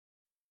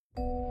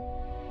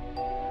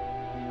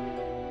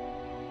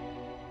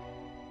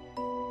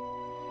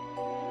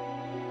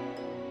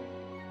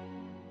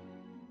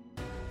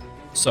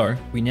So,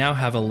 we now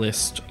have a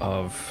list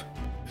of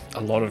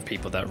a lot of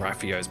people that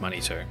Raffi owes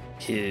money to.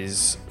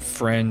 His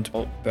friend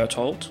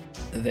Bertolt,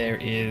 there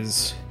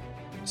is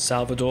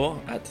Salvador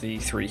at the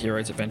Three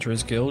Heroes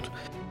Adventurers Guild,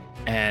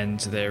 and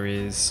there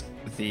is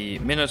the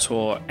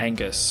Minotaur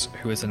Angus,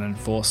 who is an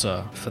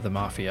enforcer for the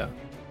Mafia,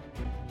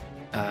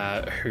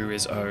 who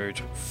is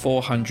owed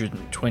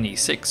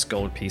 426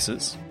 gold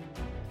pieces.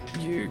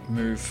 You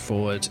move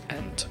forward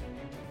and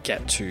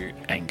get to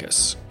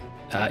Angus.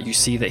 You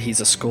see that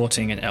he's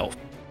escorting an elf.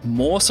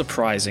 More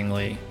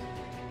surprisingly,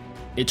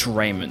 it's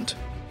Raymond.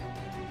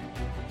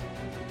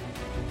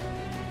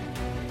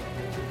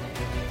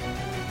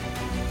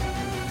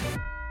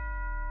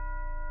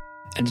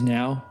 And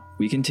now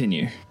we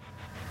continue.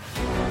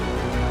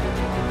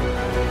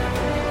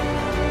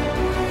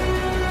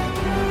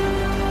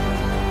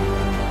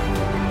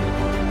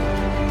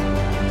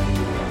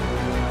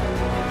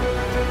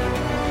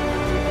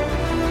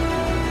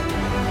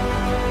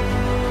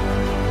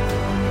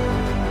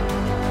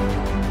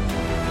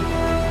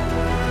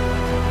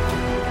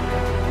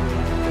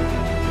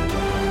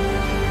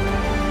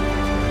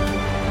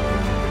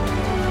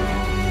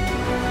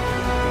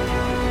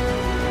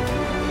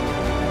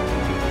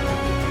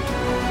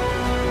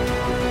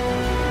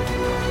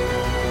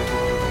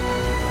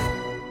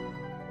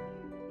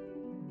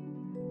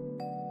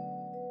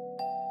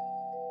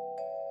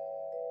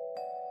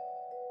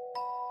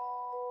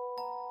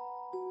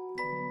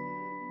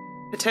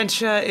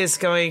 Potentia is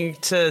going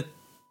to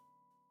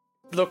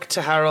look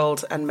to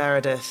Harold and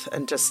Meredith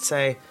and just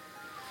say,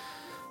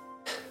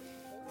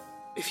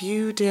 if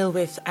you deal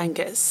with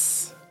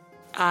Angus,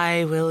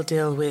 I will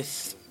deal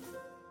with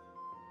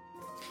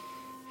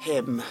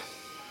him.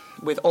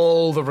 With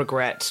all the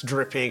regret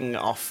dripping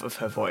off of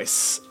her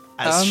voice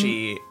as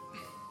she...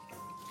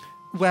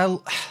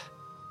 Well,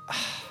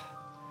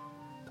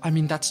 I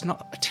mean, that's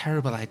not a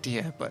terrible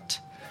idea, but...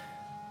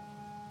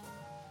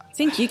 I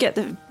think you get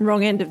the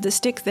wrong end of the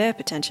stick there,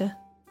 Potentia.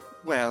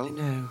 Well,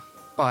 No.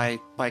 by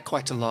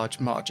quite a large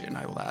margin,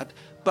 I will add.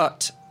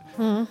 But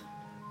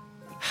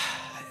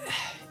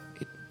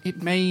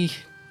it may,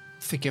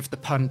 forgive the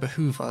pun,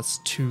 behoove us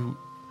to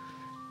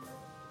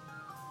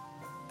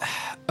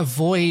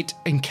avoid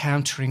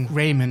encountering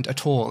Raymond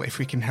at all if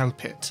we can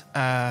help it.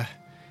 I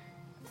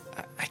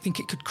think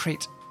it could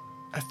create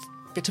a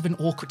bit of an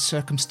awkward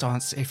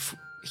circumstance if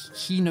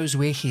he knows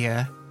we're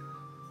here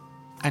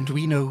and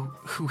we know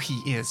who he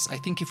is. I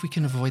think if we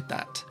can avoid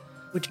that.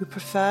 Would you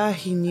prefer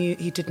he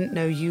didn't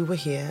know you were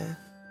here,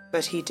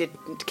 but he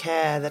didn't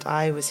care that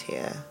I was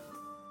here?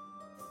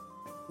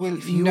 Well,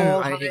 If you no,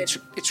 all hide-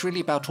 it's really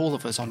about all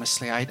of us,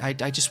 honestly. I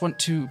just want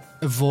to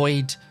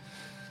avoid...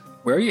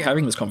 Where are you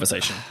having this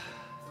conversation?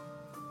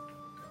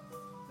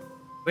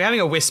 We're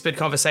having a whispered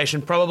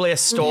conversation, probably a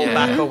stall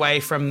back away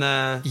from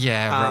the...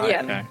 Yeah, right.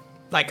 Yeah. Okay.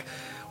 Like,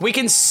 we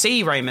can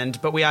see Raymond,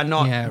 but we are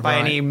not by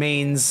any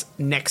means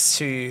next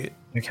to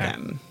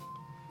them.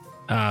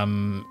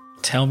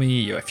 Tell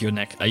me if you're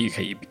are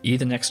you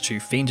either next to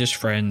fiendish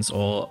friends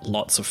or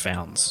lots of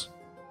founds?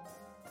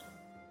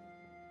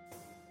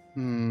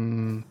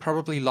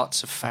 Probably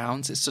lots of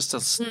founds. It's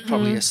just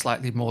probably a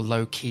slightly more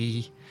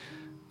low-key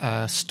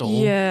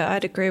stall. Yeah,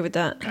 I'd agree with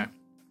that. Okay.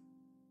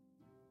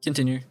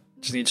 Continue.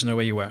 Just need to know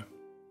where you were.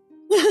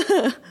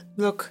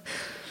 Look,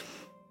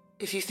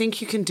 if you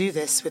think you can do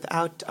this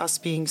without us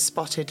being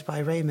spotted by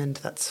Raymond,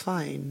 that's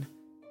fine.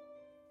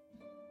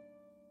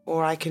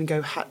 Or I can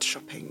go hat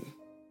shopping.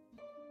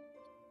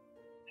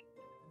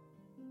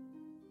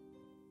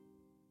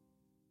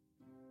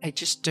 I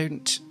just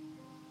don't...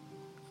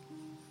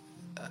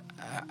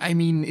 I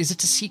mean, is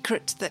it a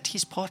secret that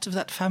he's part of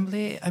that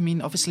family? I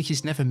mean, obviously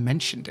he's never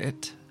mentioned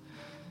it.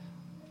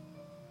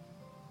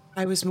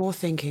 I was more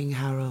thinking,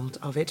 Harold,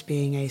 of it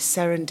being a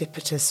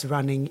serendipitous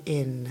running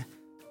in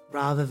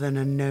rather than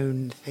a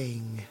known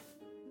thing.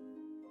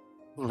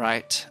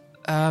 Right.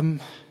 But,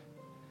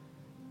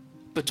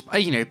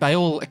 by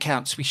all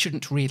accounts, we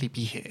shouldn't really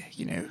be here,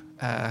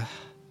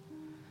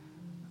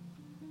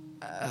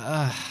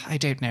 I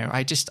don't know.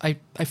 I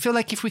feel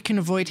like if we can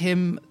avoid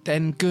him,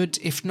 then good.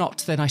 If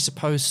not, then I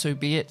suppose so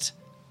be it.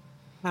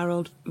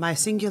 Harold, my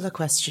singular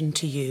question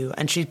to you,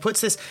 and she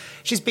puts this,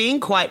 she's being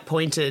quite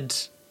pointed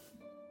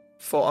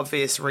for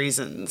obvious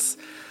reasons.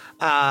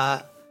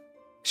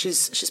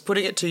 She's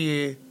putting it to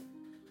you.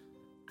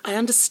 I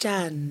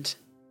understand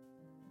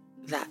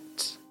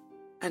that,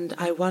 and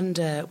I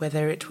wonder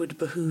whether it would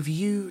behoove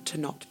you to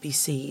not be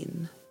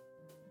seen.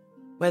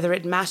 Whether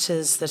it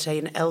matters that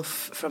an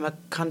elf from a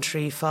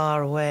country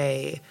far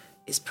away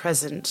is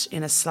present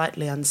in a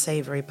slightly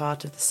unsavory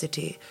part of the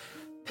city,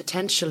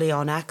 potentially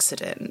on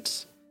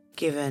accident,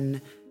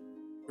 given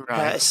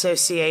her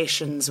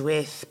associations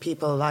with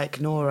people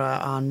like Nora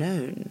are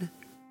known.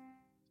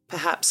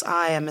 Perhaps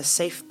I am a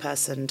safe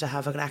person to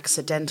have an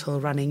accidental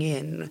running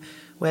in,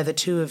 where the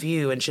two of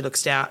you, and she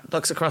looks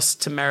across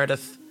to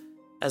Meredith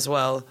as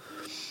well,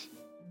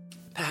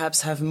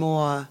 perhaps have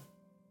more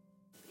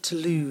to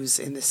lose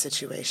in this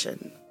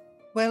situation.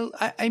 Well,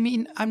 I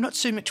mean, I'm not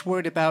so much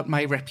worried about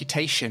my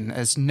reputation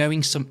as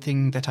knowing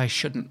something that I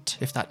shouldn't,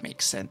 if that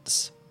makes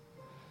sense.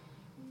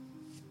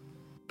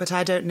 But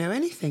I don't know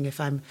anything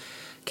if I'm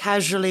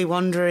casually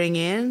wandering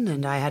in,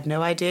 and I had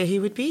no idea he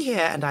would be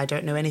here, and I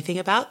don't know anything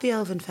about the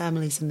elven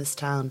families in this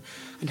town,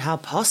 and how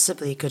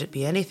possibly could it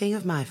be anything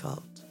of my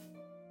fault?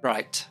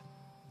 Right.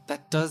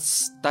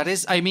 That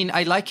is, I mean,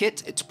 I like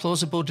it. It's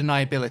plausible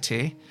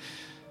deniability.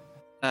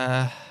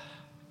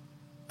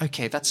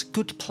 Okay, that's a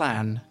good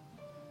plan.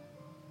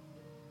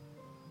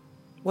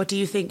 What do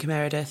you think,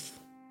 Meredith?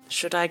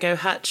 Should I go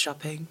hat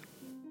shopping?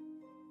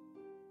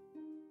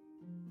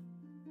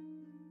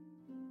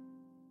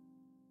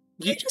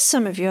 Just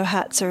some of your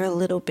hats are a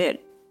little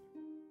bit...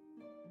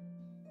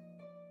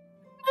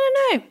 I don't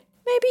know.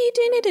 Maybe you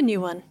do need a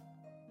new one.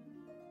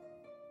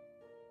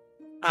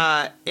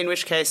 In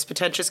which case,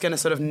 Potentia's going to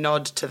sort of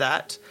nod to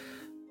that.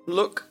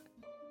 Look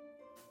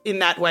in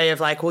that way of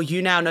like, well,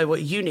 you now know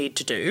what you need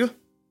to do,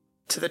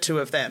 to the two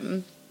of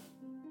them.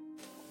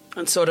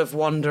 And sort of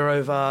wander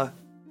over...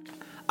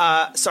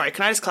 sorry,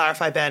 can I just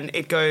clarify, Ben?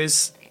 It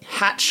goes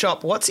hat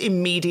shop. What's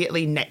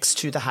immediately next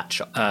to the hat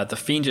shop? The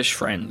Fiendish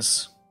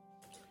Friends.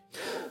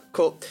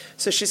 Cool.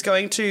 So she's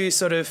going to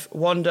sort of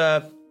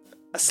wander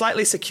a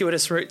slightly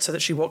circuitous route so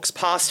that she walks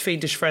past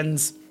Fiendish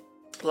Friends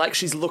like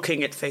she's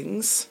looking at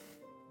things.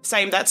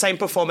 That same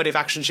performative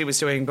action she was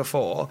doing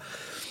before.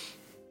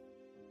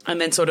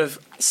 And then sort of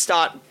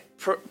start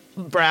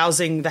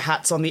browsing the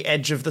hats on the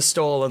edge of the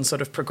stall and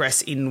sort of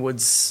progress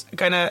inwards.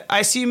 I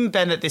assume,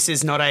 Ben, that this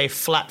is not a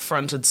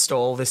flat-fronted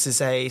stall. This is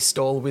a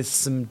stall with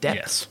some depth.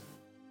 Yes.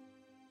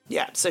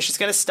 Yeah, so she's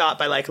going to start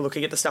by like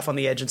looking at the stuff on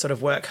the edge and sort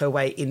of work her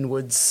way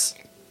inwards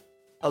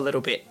a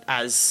little bit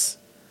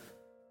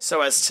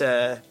so as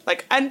to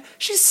like, and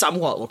she's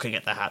somewhat looking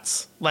at the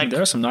hats. Like there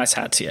are some nice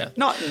hats here.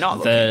 Not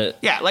looking.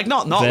 Yeah, like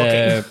not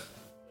looking.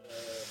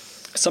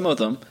 Some of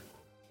them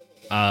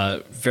are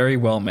very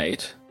well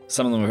made.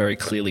 Some of them are very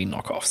clearly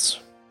knockoffs.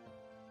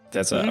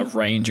 There's a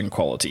range in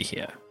quality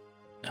here.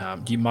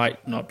 You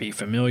might not be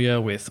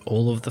familiar with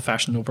all of the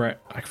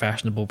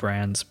fashionable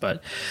brands,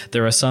 but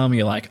there are some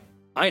you're like,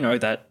 I know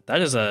that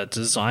is a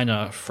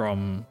designer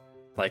from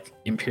like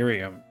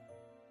Imperium.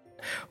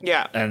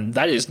 Yeah. And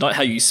that is not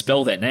how you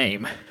spell their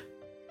name.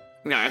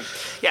 No.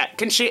 Yeah.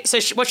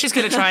 What she's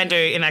going to try and do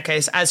in that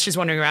case, as she's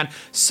wandering around,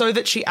 so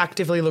that she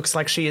actively looks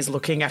like she is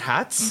looking at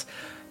hats,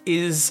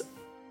 is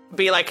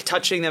be like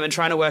touching them and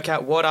trying to work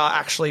out what are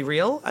actually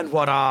real and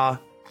what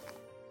are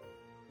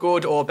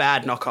good or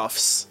bad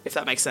knockoffs, if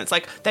that makes sense.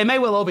 Like, they may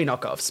well all be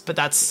knockoffs, but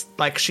that's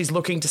like she's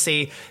looking to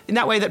see in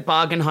that way that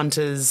bargain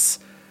hunters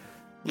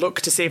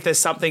look to see if there's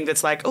something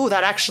that's like, oh,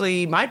 that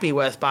actually might be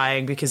worth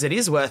buying because it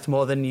is worth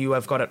more than you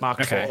have got it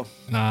marked for.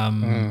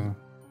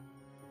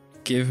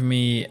 Give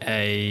me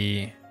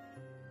I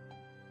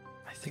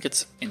think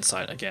it's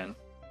insight again.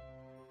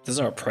 There's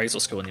no appraisal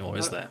skill anymore,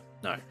 is there?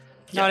 No.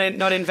 Yeah.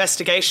 Not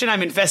investigation.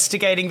 I'm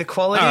investigating the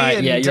quality. All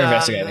right, yeah, you're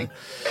investigating.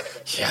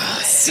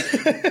 Yes.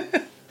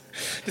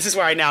 This is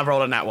where I now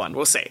roll on that one.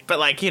 We'll see. But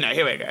like,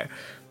 here we go.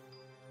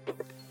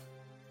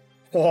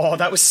 Oh,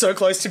 that was so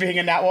close to being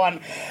a nat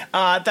one.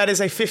 That is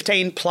a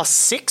 15 plus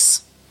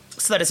 6,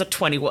 so that is a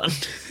 21.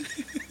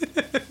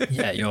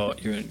 Yeah, you're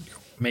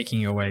making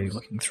your way,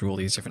 looking through all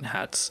these different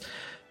hats,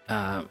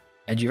 and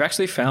you've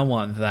actually found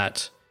one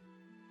that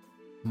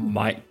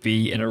might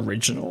be an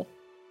original.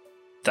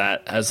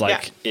 That has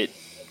it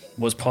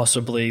was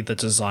possibly the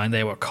design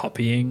they were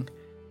copying,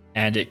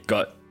 and it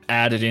got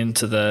added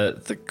into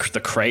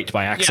the crate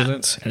by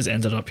accident and has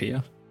ended up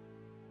here.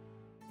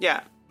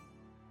 Yeah.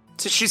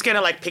 So she's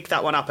going to pick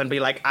that one up and be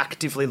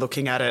actively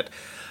looking at it,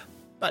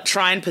 but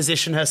try and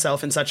position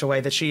herself in such a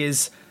way that she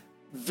is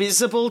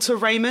visible to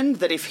Raymond,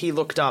 that if he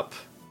looked up,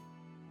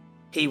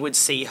 he would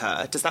see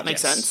her. Does that make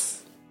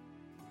sense?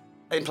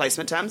 In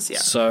placement terms? Yeah.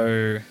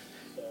 So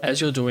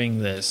as you're doing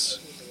this,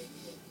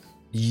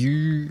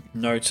 you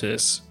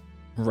notice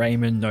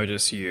Raymond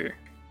notice you.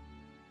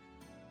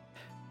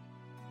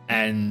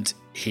 And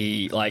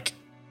he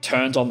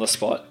turns on the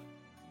spot.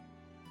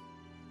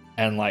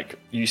 And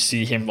you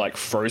see him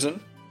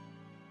frozen.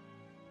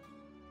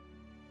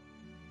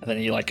 And then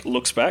he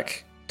looks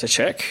back to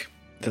check.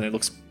 Then he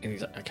looks and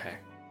he's like, okay.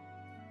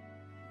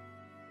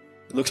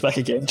 He looks back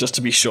again just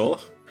to be sure.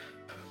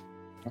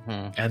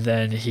 Mm-hmm. And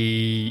then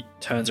he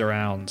turns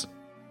around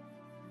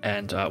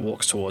and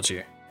walks towards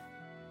you.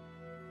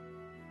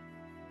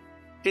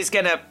 He's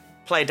gonna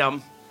play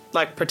dumb.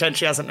 Pretend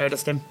she hasn't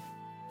noticed him.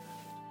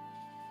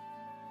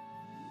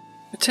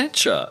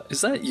 Potentia,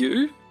 is that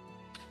you?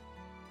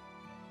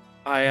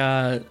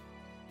 I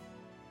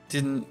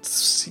didn't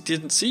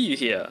see you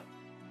here.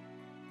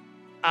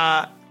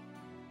 Her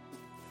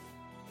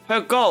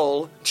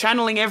goal,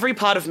 channeling every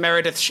part of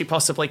Meredith she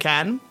possibly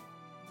can,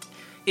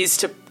 is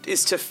to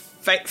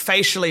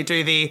facially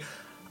do the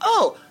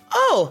oh,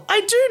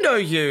 I do know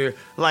you,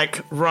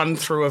 run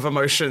through of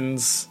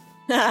emotions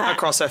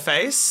across her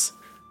face.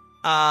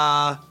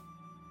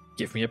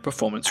 Give me a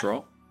performance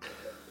roll.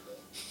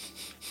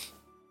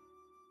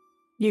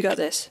 You got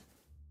this.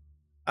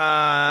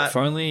 If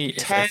only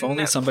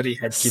 10 somebody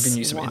had given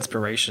you some one.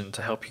 inspiration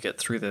to help you get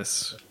through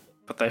this,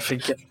 but they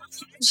forget.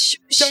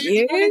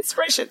 Don't have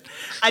inspiration.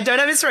 I don't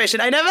have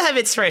inspiration. I never have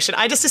inspiration.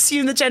 I just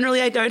assume that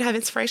generally I don't have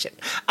inspiration.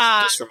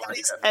 Just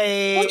reminding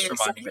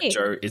that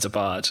Joe is a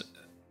bard.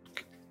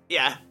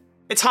 Yeah.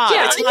 It's hard.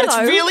 Yeah, It's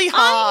really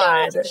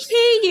hard. I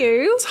hear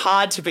you. It's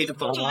hard to be the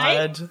bard.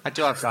 I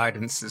do have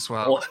guidance as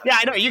well. Yeah,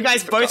 I know. You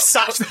guys both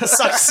suck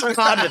so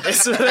hard at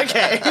this.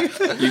 Okay.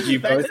 You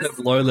both have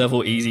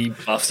low-level, easy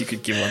buffs you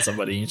could give on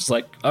somebody. You're just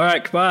like, all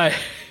right, goodbye.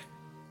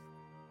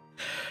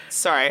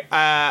 Sorry.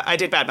 I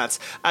did bad maths.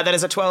 That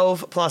is a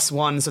 12 plus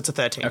 1, so it's a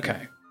 13.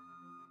 Okay.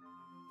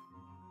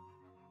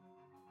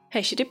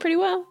 Hey, she did pretty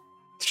well.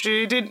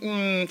 She did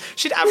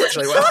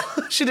averagely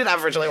well. She did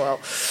averagely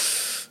well.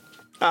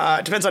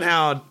 Depends on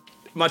how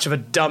much of a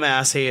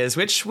dumbass he is,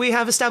 which we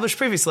have established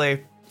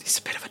previously. He's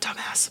a bit of a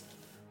dumbass.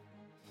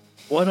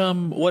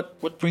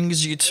 What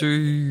brings you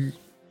to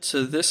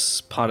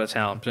this part of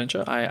town,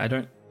 Potentia?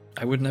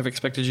 I wouldn't have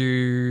expected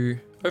you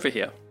over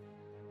here.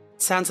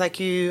 Sounds like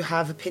you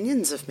have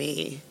opinions of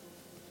me,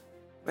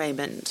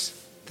 Raymond,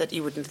 that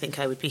you wouldn't think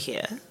I would be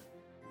here.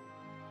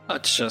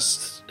 It's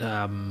just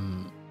I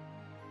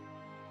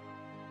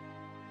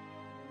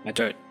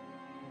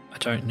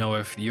don't know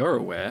if you're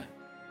aware,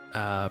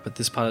 but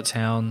this part of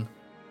town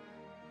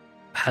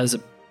has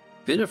a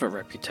bit of a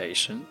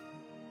reputation,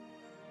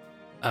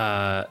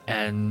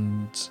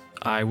 and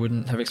I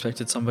wouldn't have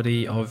expected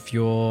somebody of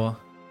your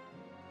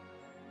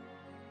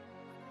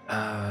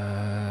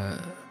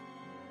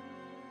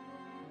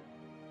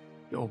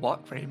Your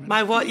what, Raymond?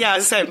 My what? Yeah, I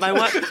was saying my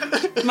what?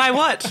 My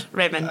what,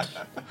 Raymond?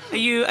 Are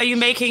you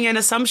making an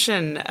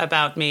assumption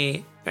about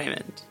me,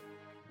 Raymond?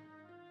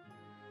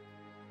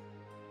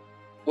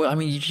 Well, I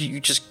mean, you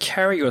just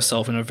carry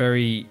yourself in a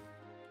very...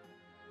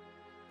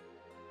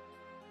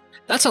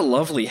 That's a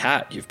lovely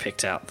hat you've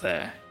picked out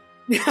there.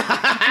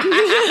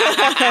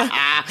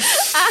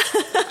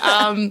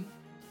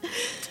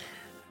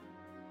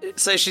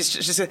 So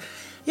she's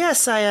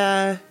yes,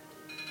 I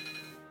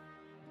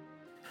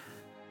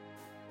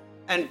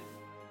and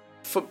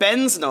for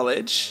Ben's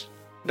knowledge,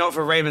 not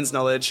for Raymond's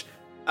knowledge,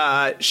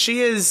 she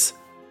is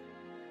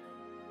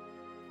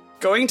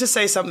going to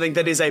say something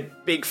that is a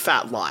big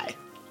fat lie,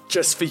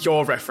 just for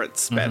your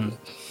reference, Ben.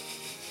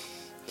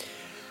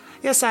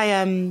 Yes,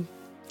 I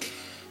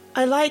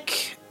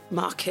like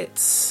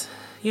markets.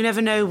 You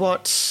never know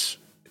what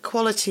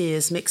quality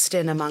is mixed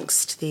in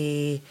amongst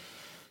the...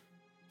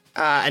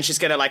 and she's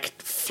going to, like,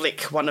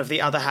 flick one of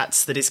the other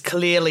hats that is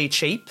clearly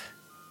cheap.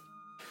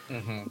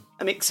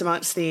 A mix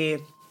amongst the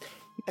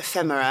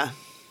ephemera.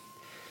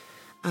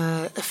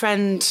 A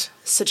friend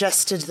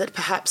suggested that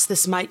perhaps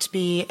this might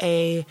be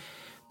a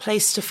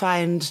place to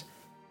find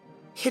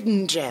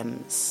hidden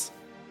gems.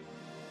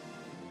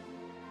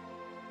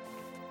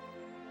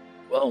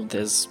 Well,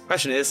 there's...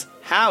 Question is,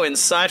 how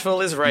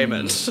insightful is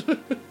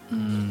Raymond?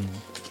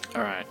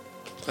 All right,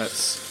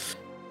 let's...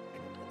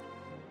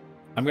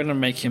 I'm gonna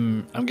give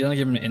him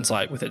an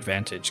insight with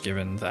advantage,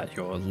 given that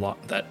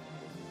that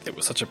it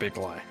was such a big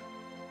lie.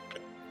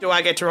 Do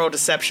I get to roll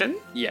deception?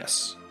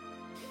 Yes.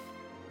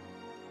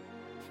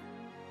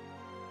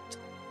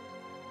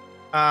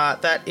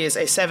 That is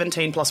a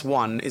 17 plus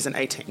 1 is an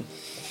 18.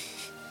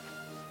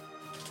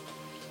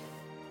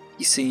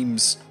 He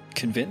seems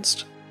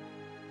convinced.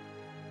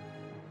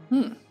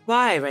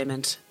 Why,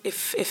 Raymond?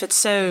 If it's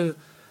so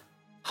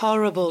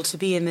horrible to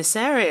be in this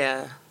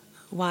area,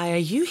 why are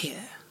you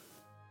here?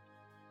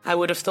 I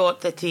would have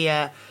thought that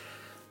the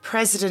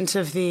president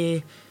of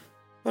the...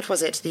 What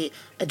was it? The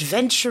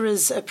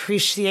Adventurers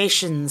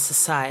Appreciation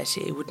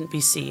Society wouldn't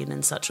be seen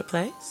in such a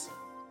place.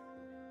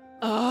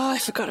 Oh, I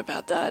forgot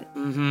about that.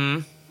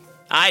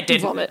 I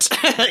didn't. Vomit.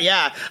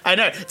 Yeah, I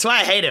know. That's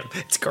why I hate him.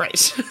 It's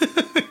great.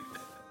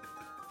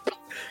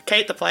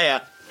 Kate, the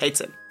player,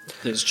 hates him.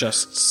 There's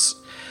just...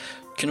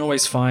 Can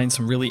always find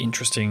some really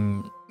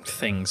interesting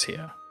things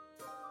here.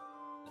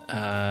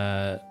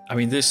 I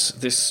mean, this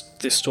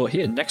store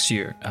here next to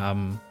you,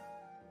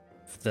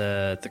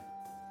 the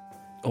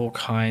all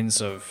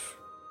kinds of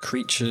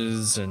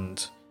creatures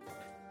and...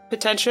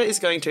 Potentia is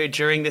going to,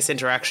 during this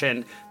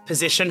interaction,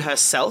 position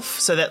herself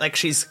so that, like,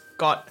 she's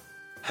got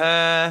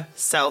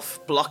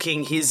herself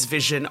blocking his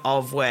vision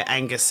of where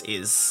Angus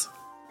is.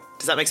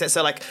 Does that make sense?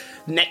 So, like,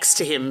 next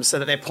to him so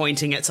that they're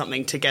pointing at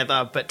something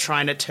together, but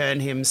trying to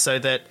turn him so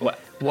that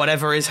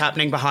whatever is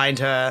happening behind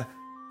her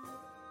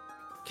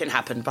can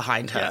happen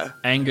behind her.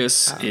 Yeah.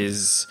 Angus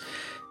is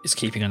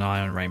keeping an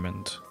eye on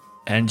Raymond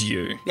and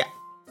you. Yeah.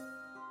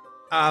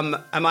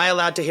 Am I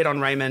allowed to hit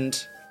on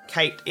Raymond,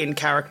 Kate in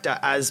character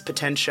as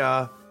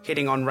Potentia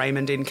hitting on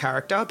Raymond in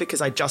character?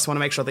 Because I just want to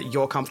make sure that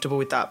you're comfortable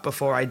with that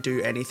before I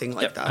do anything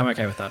like that. I'm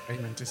okay with that.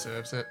 Raymond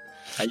deserves it.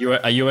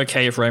 Are you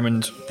okay if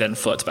Raymond then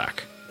flirts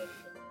back?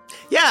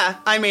 Yeah,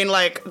 I mean,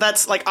 like,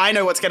 that's, like, I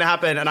know what's going to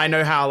happen, and I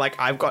know how, like,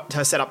 I've got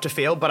her set up to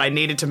feel, but I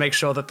needed to make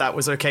sure that that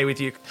was okay with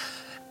you.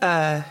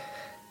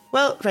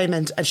 Well,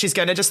 Raymond, and she's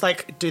going to just,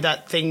 like, do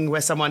that thing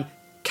where someone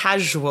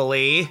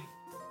casually,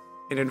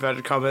 in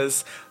inverted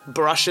commas,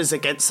 brushes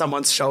against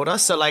someone's shoulder.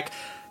 So, like,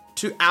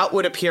 to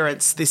outward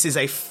appearance, this is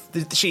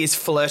she is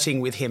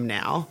flirting with him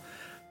now.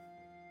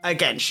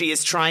 Again, she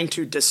is trying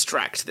to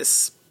distract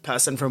this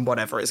person from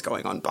whatever is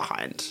going on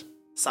behind,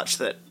 such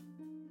that,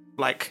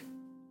 like,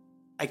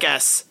 I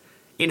guess,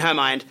 in her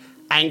mind,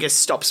 Angus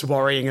stops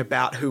worrying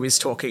about who is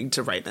talking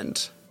to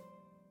Raymond.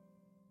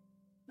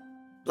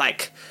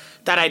 Like,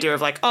 that idea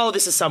of, like, oh,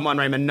 this is someone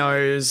Raymond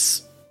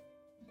knows,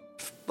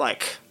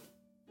 like,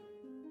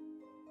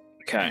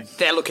 Okay.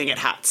 they're looking at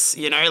hats,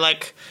 you know,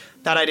 like,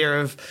 that idea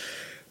of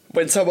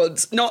when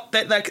someone's not,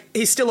 that, like,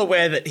 he's still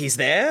aware that he's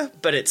there,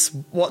 but it's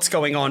what's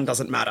going on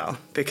doesn't matter,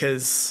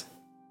 because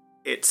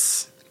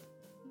it's,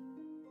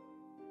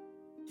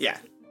 yeah.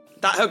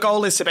 That her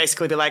goal is to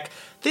basically be like,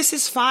 this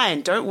is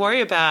fine, don't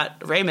worry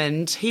about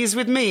Raymond, he's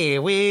with me,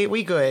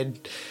 we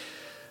good.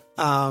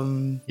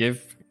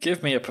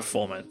 Give me a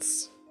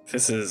performance.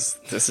 This is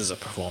a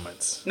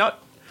performance.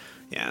 Not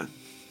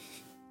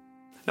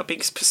being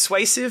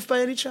persuasive by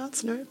any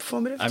chance, no,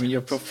 performative? I mean,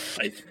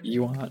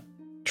 you aren't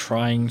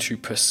trying to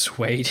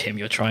persuade him,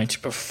 you're trying to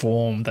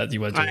perform that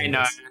you are doing I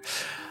know.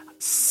 this.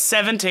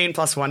 17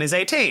 plus 1 is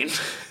 18.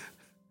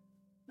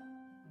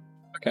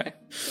 Okay.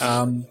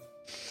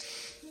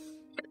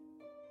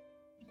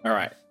 All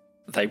right.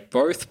 They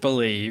both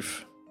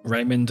believe,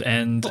 Raymond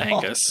and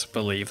Angus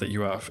believe that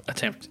you are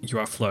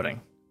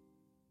flirting.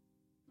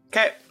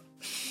 Okay.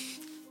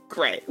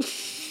 Great.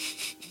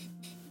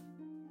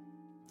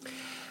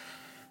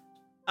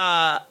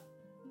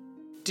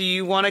 Do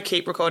you want to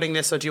keep recording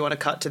this, or do you want to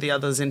cut to the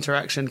others'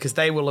 interaction? Because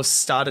they will have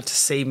started to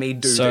see me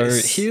do this.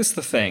 So here's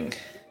the thing.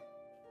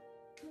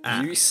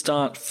 You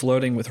start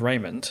flirting with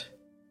Raymond,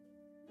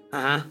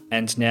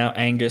 and now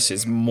Angus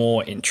is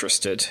more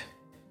interested.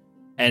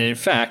 And in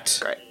fact,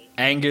 Great.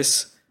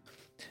 Angus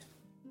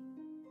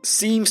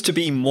seems to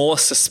be more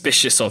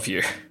suspicious of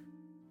you.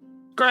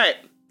 Great.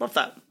 Love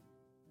that.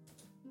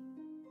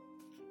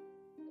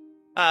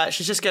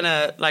 She's just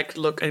gonna, like,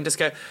 look and just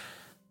go,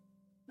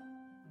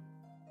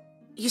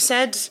 you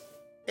said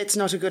it's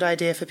not a good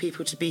idea for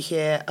people to be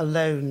here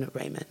alone,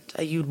 Raymond.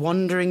 Are you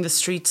wandering the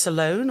streets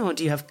alone, or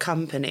do you have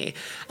company?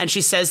 And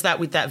she says that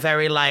with that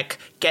very, like,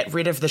 get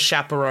rid of the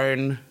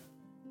chaperone,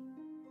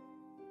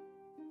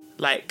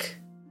 like,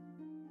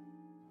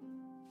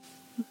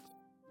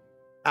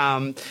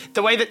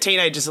 the way that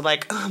teenagers are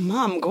like, oh,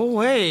 Mom, go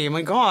away,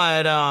 my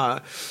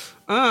God,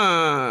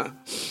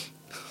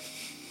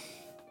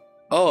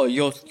 Oh,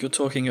 you're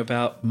talking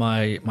about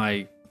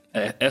my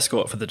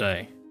escort for the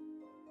day.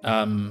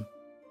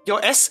 Your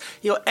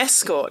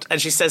escort.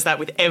 And she says that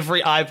with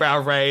every eyebrow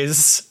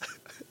raise.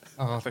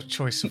 Oh, the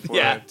choice of words.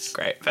 Yeah,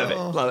 great, perfect,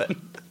 love it.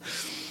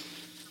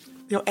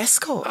 Your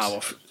escort.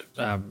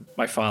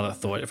 My father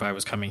thought if I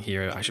was coming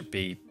here, I should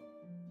be,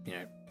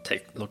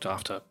 looked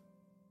after.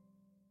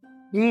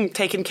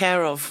 Taken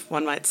care of,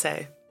 one might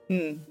say.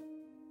 Not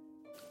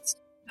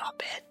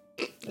bad.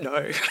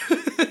 No.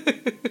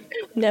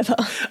 Never.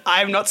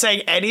 I'm not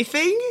saying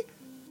anything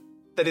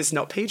that is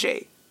not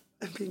PG.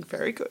 I'm being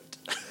very good.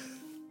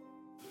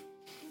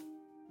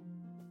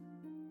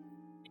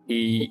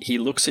 He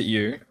looks at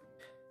you,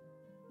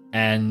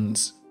 and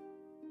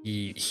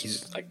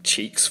his like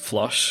cheeks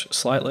flush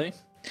slightly.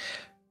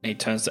 And he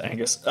turns to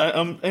Angus.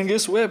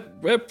 Angus, we're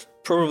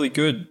probably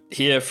good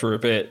here for a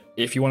bit.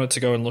 If you wanted to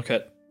go and look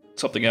at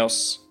something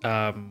else,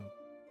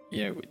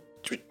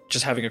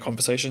 just having a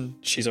conversation.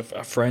 She's a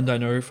friend I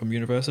know from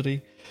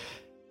university,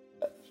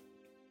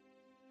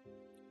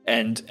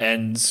 and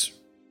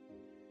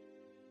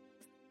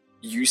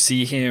you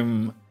see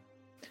him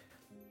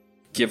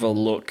give a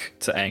look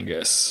to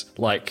Angus,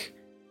 like,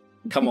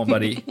 come on,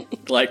 buddy,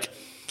 like,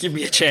 give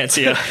me a chance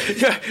here.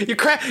 Yeah, you're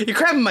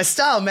cramping my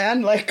style,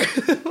 man. Like,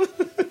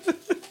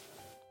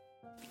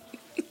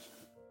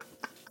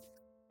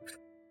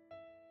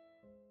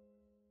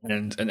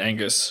 and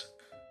Angus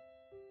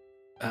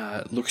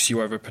looks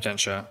you over,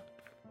 Potentia.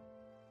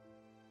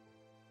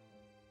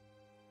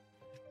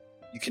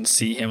 You can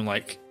see him,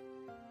 like,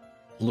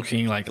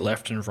 looking, like,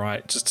 left and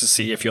right just to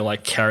see if you're,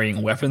 like,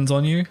 carrying weapons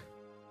on you.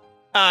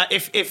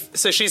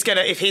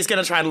 if he's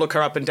gonna try and look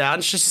her up and down,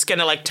 she's just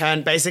gonna, like,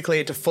 turn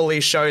basically to fully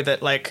show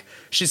that, like,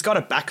 she's got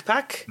a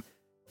backpack,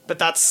 but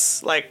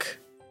that's, like,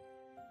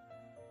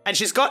 and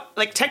she's got,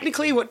 like,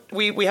 technically what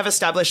we have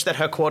established that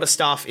her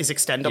quarterstaff is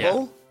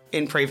extendable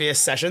in previous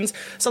sessions,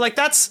 so, like,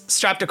 that's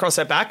strapped across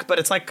her back, but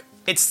it's like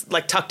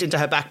tucked into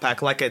her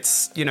backpack, like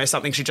it's,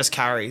 something she just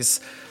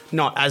carries,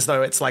 not as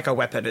though it's like a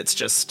weapon. It's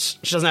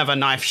just, she doesn't have a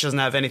knife, she doesn't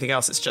have anything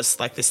else, it's just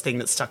like this thing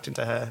that's tucked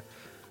into her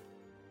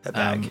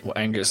bag. Well,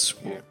 Angus,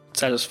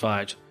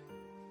 satisfied.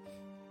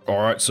 All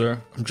right, sir.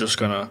 I'm just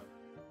gonna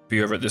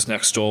be over at this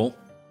next stall.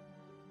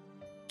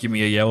 Give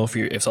me a yell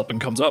if something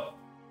comes up.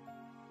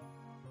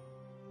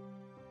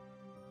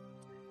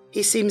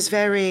 He seems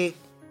very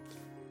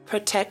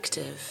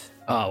protective.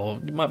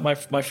 Oh, well,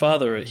 my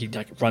father, he,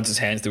 like, runs his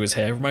hands through his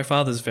hair. My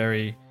father's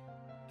very,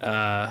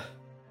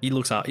 he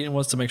looks out. He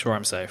wants to make sure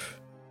I'm safe.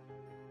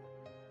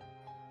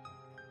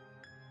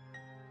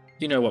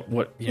 You know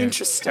what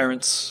Interesting.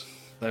 Parents,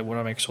 they want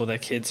to make sure their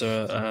kids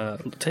are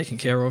taken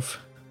care of.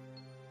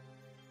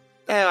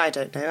 Oh, I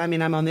don't know. I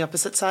mean, I'm on the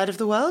opposite side of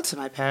the world to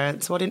my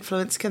parents. What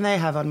influence can they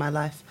have on my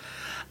life?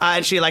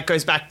 And she, like,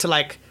 goes back to,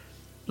 like,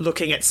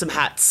 looking at some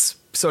hats,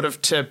 sort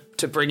of to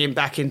bring him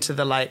back into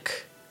the,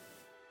 like,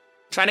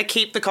 trying to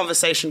keep the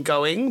conversation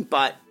going,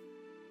 but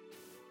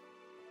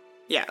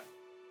yeah.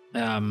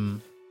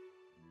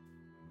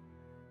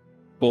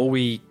 Before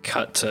we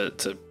cut to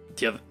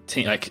the other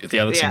team, like the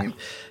other team,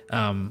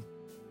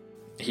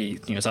 he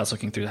starts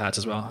looking through the hats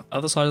as well.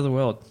 Other side of the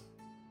world.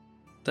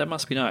 That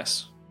must be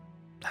nice.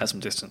 Has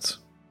some distance.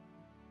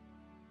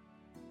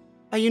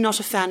 Are you not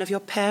a fan of your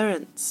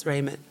parents,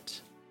 Raymond?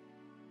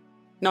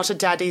 Not a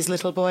daddy's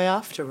little boy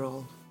after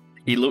all.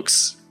 He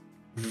looks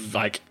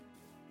like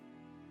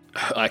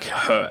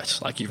hurt.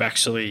 Like you've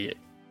actually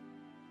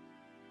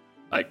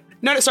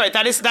No, sorry,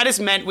 that is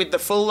meant with the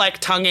full, like,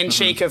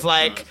 tongue-in-cheek of,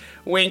 like,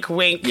 wink,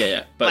 wink.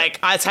 Yeah. But, like,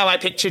 that's how I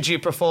pictured you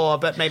before,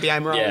 but maybe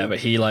I'm wrong. Yeah, but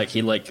he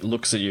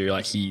looks at you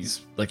like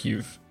he's like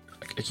you've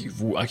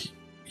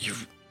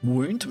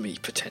wounded me,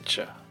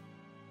 Potentia.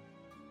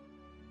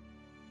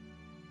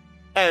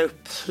 Oh,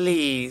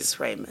 please,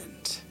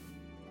 Raymond.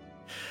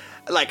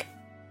 Like,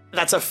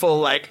 that's a full,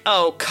 like,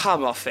 oh,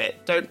 come off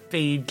it. Don't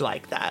be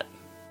like that.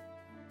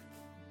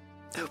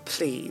 Oh,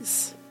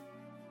 please.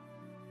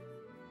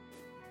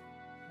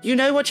 You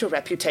know what your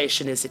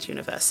reputation is at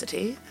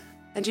university,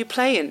 and you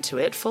play into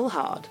it full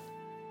hard.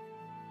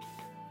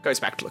 Goes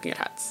back to looking at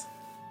hats.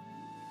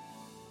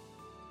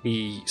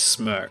 He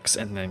smirks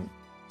and then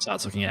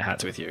starts looking at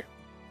hats with you.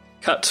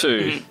 Cut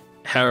to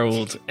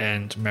Harold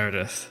and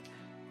Meredith.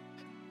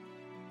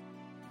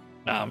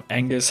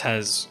 Angus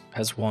has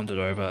wandered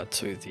over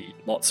to the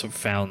Lots of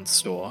Found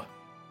store.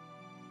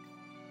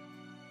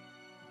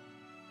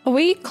 Are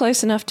we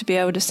close enough to be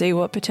able to see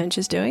what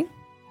Potentia's doing?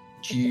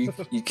 You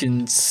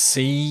can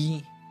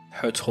see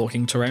her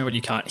talking to Raymond, but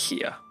you can't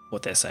hear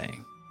what they're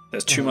saying.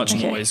 There's too much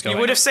noise going on. You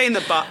would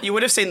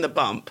have seen the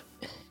bump.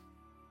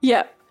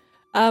 Yeah.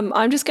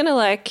 I'm just going to,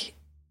 like,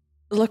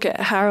 look at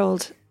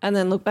Harold and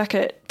then look back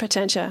at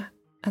Potentia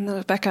and then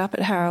look back up at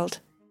Harold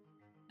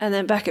and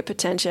then back at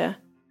Potentia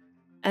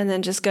and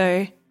then just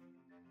go,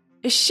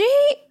 is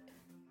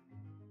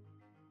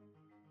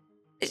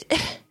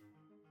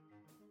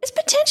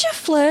Potentia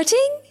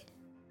flirting?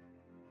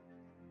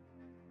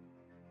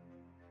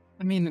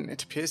 I mean,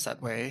 it appears that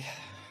way.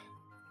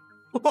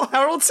 Well,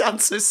 Harold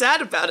sounds so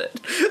sad about it.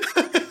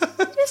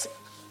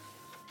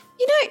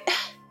 You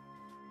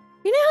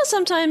know how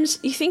sometimes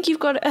you think you've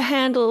got a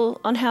handle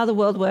on how the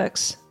world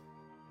works,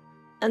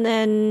 and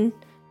then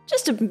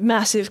just a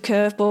massive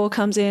curveball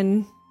comes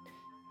in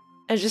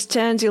and just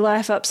turns your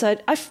life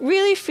upside. I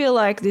really feel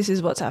like this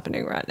is what's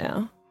happening right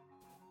now.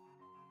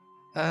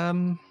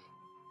 I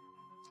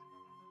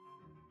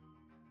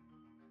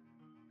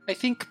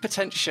think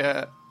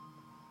Potentia...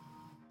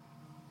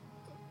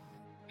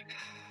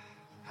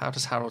 How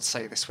does Harold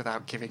say this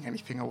without giving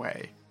anything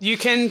away? You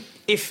can,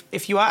 if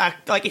you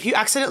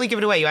accidentally give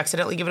it away, you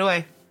accidentally give it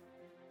away.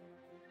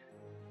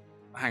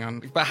 Hang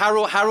on, but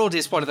Harold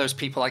is one of those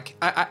people. Like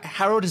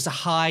Harold is a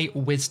high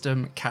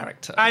wisdom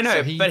character. I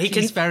know, so but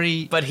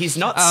he's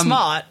not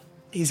smart.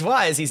 He's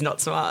wise. He's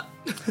not smart.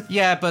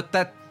 Yeah, but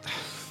that.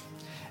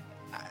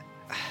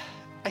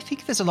 I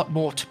think there's a lot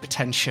more to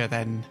Potentia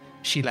than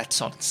she lets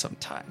on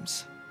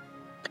sometimes.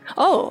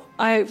 Oh,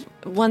 I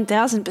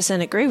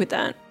 1000% agree with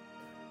that.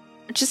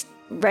 Just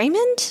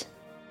Raymond?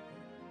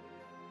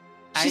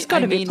 She's got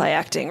to be play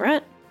acting,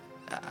 right?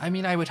 I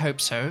mean, I would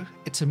hope so.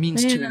 It's a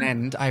means to an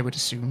end, I would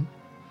assume.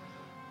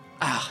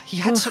 He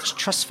had such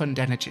trust fund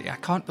energy. I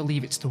can't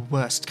believe it's the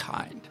worst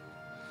kind.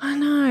 I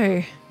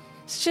know.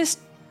 It's just...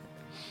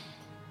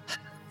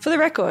 For the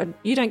record,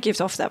 you don't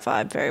give off that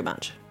vibe very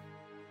much.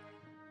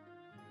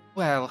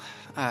 Well,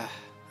 I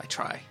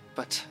try,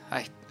 but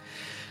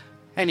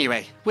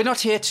Anyway, we're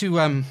not here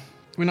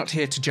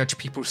to judge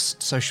people's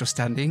social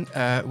standing.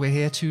 We're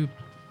here to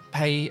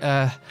pay,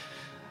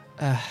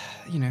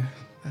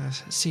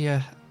 see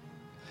a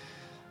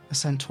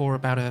centaur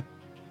about a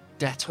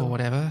debt or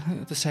whatever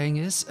the saying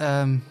is.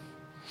 I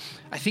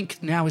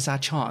think now is our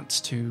chance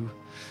to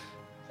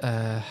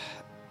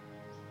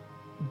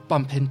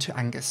bump into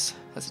Angus,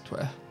 as it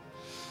were.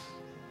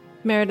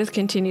 Meredith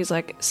continues,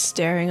 like,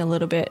 staring a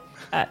little bit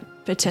at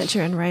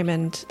Potentia and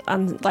Raymond,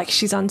 like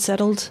she's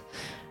unsettled.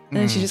 And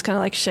then she just kind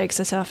of, like, shakes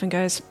herself and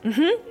goes,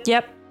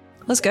 yep,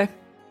 let's go.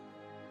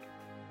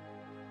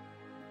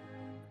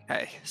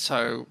 Okay,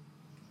 so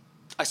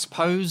I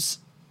suppose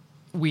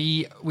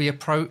we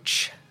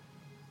approach...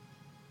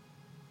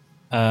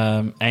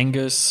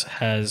 Angus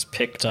has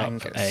picked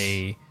up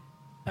a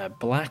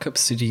black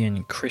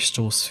obsidian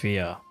crystal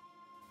sphere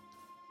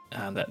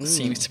that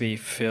seems to be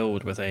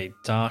filled with a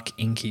dark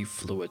inky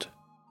fluid,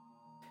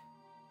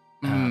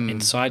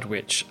 inside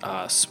which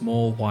are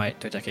small white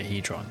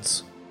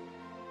dodecahedrons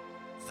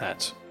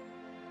that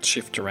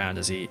shift around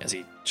as he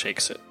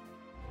shakes it.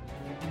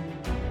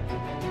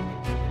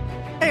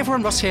 Hey,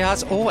 everyone, Ross here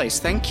as always.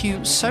 Thank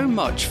you so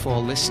much for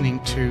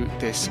listening to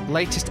this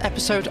latest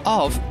episode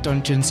of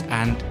Dungeons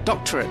and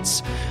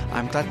Doctorates.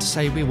 I'm glad to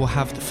say we will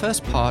have the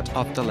first part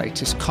of the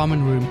latest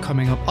Common Room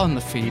coming up on the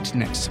feed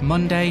next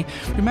Monday.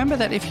 Remember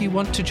that if you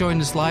want to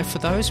join us live for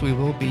those, we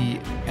will be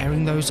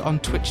airing those on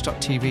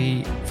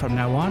twitch.tv from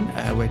now on.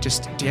 We're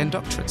just DN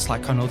Doctorates,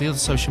 like on all the other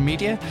social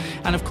media.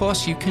 And of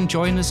course, you can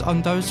join us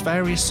on those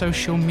various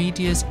social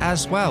medias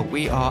as well.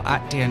 We are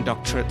at DN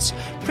Doctorates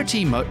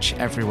pretty much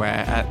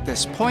everywhere at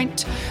this point.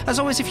 As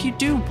always, if you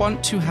do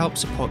want to help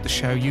support the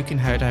show, you can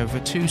head over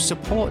to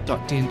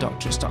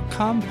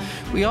support.dndoctorates.com.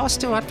 We are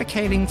still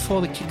advocating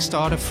for the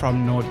Kickstarter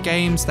from Nord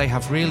Games. They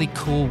have really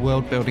cool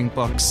world-building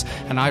books,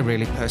 and I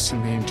really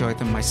personally enjoy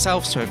them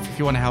myself. So if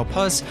you want to help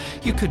us,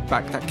 you could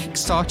back that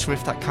Kickstarter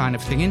if that kind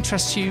of thing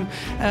interests you,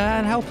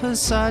 and help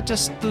us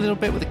just a little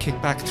bit with a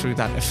kickback through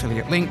that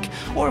affiliate link.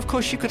 Or of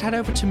course, you could head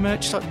over to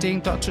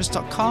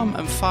merch.dndoctorates.com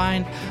and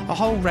find a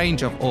whole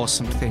range of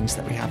awesome things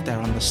that we have there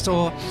on the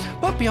store.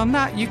 But beyond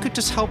that, you could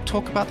just help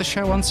talk about the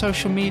show on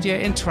social media,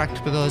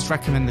 interact with us,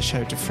 recommend the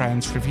show to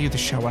friends, review the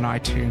show on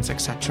iTunes,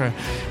 etc.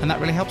 And that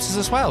really helps us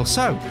as well.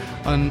 So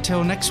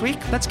until next week,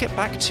 let's get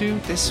back to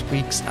this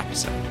week's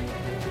episode.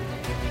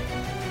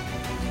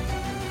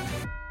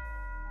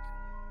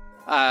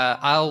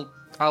 I'll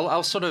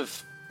sort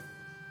of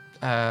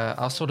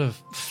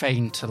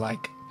feign to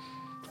like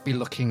be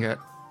looking at,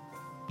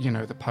 you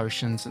know, the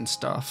potions and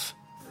stuff.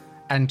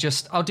 And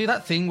just, I'll do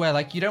that thing where,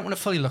 like, you don't want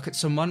to fully look at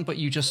someone, but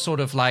you just sort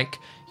of, like,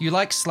 you,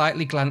 like,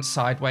 slightly glance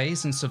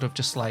sideways and sort of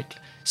just, like...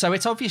 So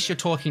it's obvious you're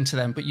talking to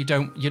them, but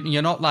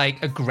you're not,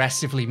 like,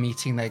 aggressively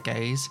meeting their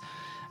gaze.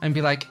 And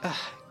be like,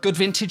 good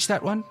vintage,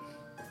 that one?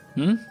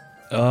 No,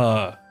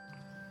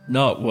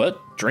 what?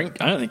 Drink?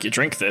 I don't think you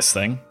drink this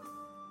thing.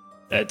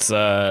 It's,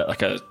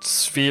 like a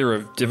sphere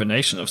of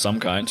divination of some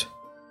kind.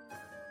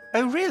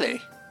 Oh,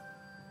 really?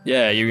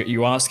 Yeah,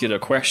 you ask it a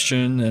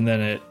question, and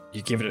then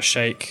you give it a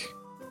shake.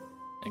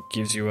 It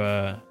gives you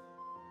a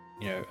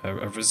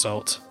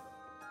result.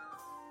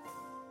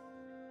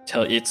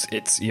 You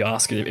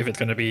ask it if it's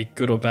going to be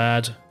good or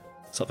bad,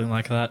 something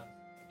like that.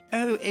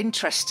 Oh,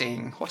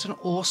 interesting. What an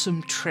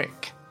awesome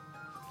trick.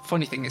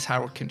 Funny thing is,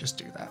 Harold can just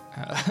do that.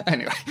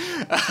 Anyway.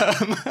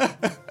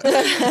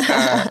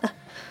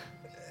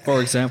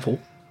 For example,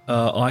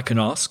 I can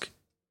ask,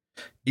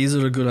 is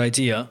it a good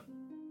idea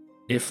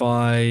if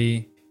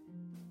I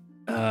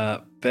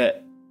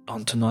bet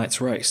on tonight's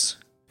race?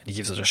 And he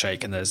gives it a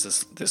shake, and there's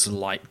this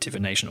light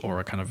divination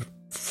aura kind of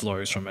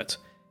flows from it.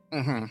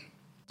 Mm-hmm.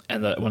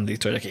 And one of these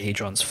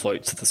dodecahedrons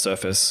floats to the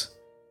surface,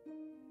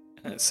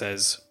 and it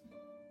says,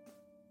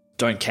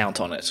 "Don't count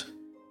on it."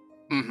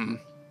 Mm-hmm.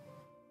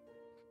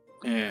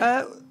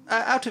 Yeah.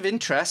 Out of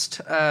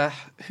interest,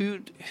 who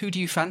do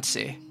you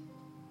fancy?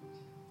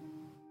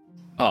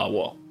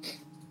 Well,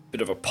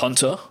 bit of a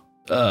punter.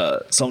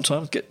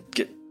 Sometimes get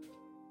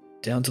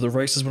down to the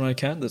races when I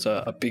can. There's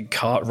a big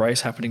kart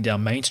race happening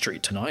down Main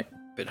Street tonight.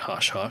 Bit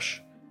hush.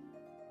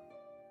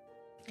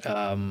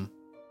 But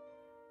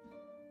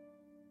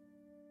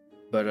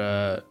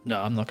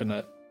no, I'm not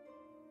gonna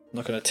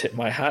tip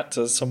my hat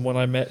to someone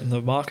I met in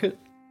the market.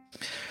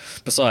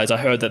 Besides, I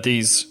heard that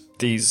these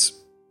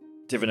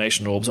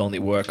divination orbs only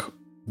work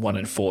 1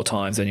 in 4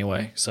 times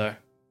anyway. So,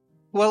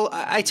 well,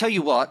 I tell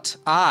you what,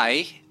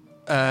 I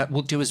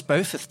will do us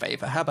both a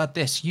favour. How about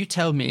this? You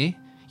tell me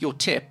your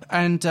tip,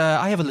 and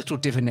I have a little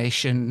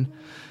divination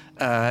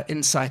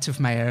insight of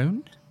my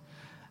own.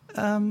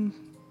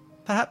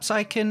 Perhaps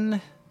I can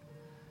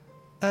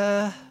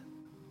help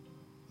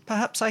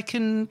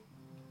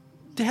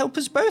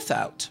us both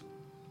out.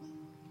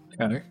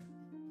 Okay.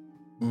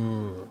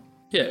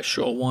 Yeah,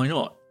 sure. Why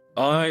not?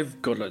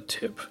 I've got a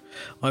tip.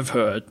 I've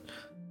heard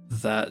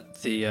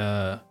that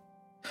the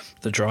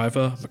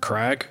driver,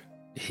 McCragg,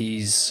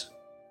 he's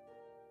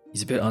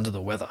a bit under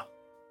the weather.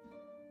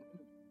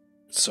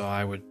 So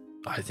I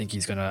think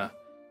he's gonna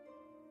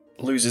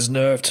lose his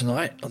nerve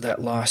tonight on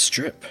that last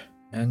strip,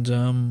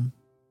 and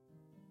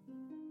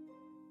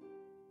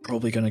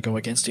probably gonna go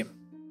against him.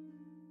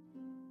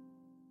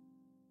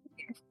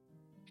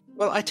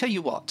 Well, I tell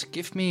you what,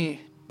 give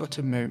me but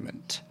a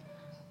moment,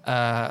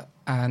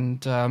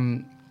 and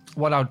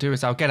what I'll do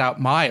is I'll get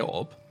out my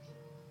orb,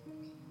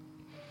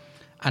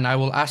 and I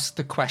will ask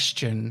the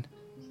question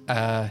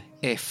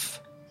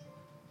if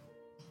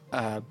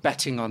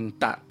betting on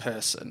that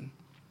person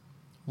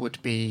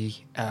would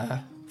be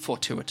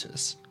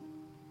fortuitous.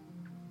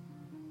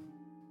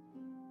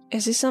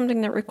 Is this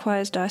something that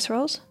requires dice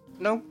rolls?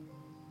 No.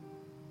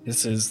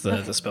 This is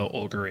the spell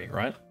augury,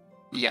 right?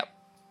 Yep.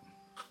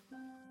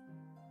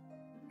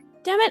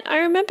 Damn it, I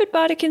remembered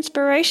Bardic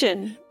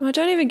Inspiration. I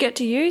don't even get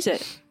to use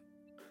it.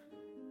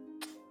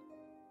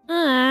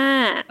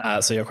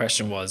 So your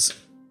question was,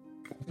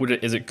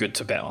 is it good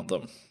to bet on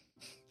them?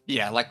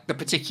 Yeah, like the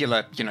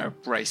particular,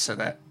 racer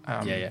that...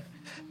 Yeah.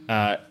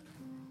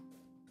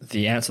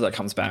 The answer that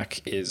comes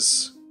back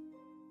is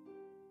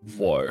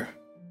woe.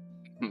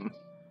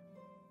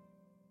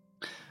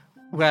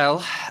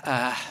 Well,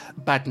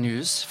 bad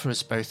news for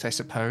us both, I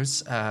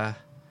suppose.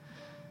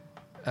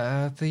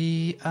 I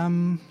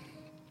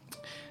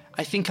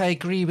think I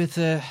agree with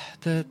the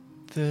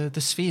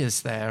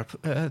spheres there.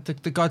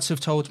 The gods have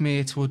told me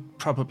it would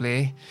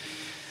probably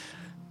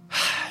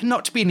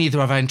not be in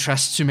either of our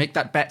interests to make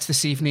that bet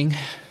this evening.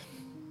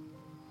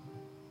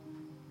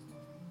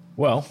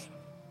 Well,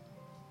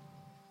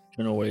 you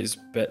can always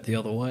bet the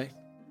other way.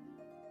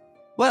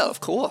 Well,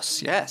 of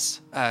course, yes.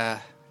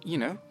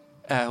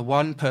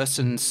 One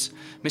person's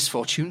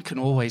misfortune can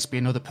always be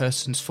another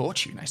person's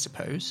fortune, I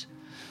suppose.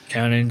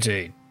 Can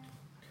indeed.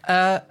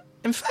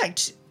 In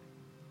fact,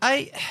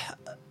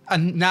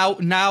 and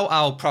now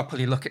I'll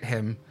properly look at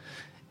him.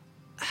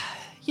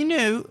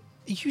 You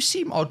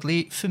seem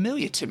oddly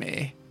familiar to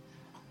me.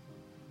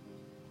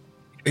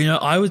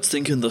 I was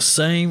thinking the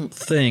same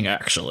thing,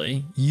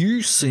 actually.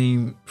 You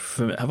seem...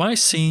 Have I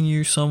seen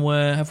you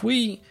somewhere? Have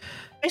we...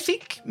 I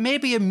think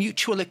maybe a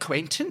mutual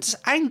acquaintance.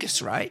 Angus,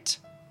 right?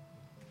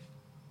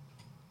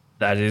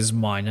 That is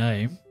my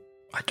name.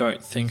 I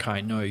don't think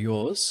I know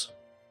yours.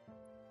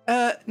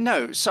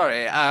 No,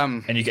 sorry.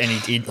 And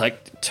he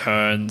like,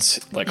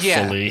 turns, like,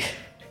 yeah. fully...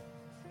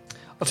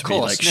 Of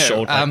course, be, like,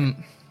 no. short,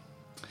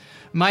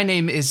 My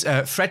name is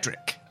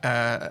Frederick.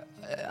 I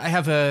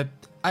have a...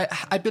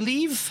 I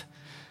believe...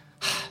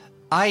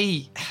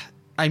 I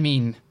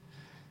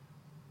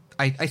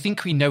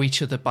think we know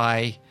each other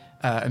by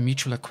a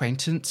mutual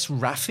acquaintance,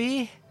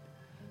 Raffi.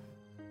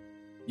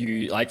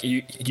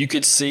 You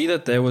could see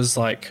that there was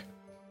like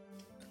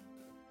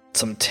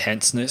some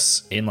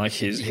tenseness in like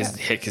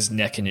his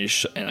neck and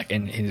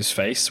in his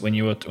face when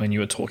you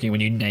were talking,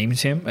 when you named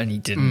him and he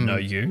didn't know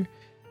you.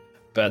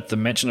 But the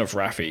mention of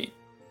Raffi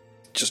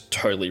just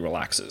totally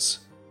relaxes.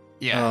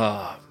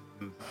 Yeah.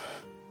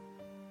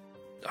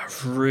 A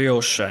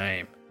real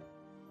shame.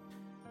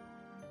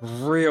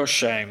 Real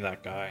shame,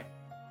 that guy.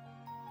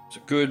 It's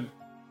a good...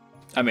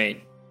 I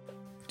mean,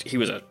 he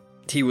was a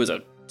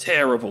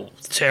terrible,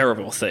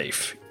 terrible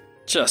thief.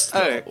 Just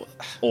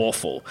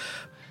awful.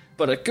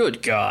 But a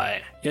good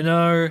guy,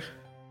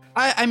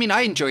 I mean,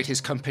 I enjoyed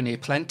his company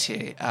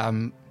plenty.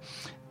 The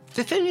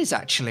thing is,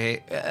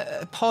 actually,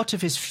 part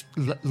of his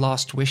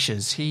last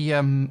wishes, he...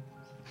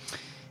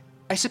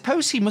 I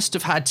suppose he must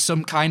have had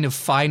some kind of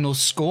final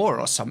score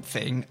or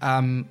something.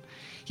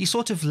 He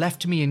sort of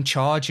left me in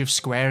charge of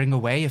squaring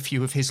away a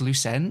few of his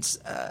loose ends.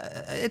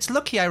 It's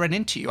lucky I ran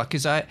into you,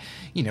 because I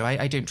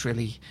don't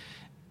really...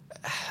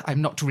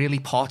 I'm not really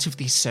part of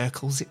these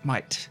circles.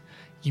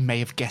 You may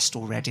have guessed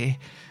already.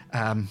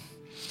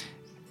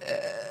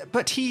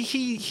 But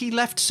he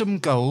left some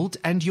gold,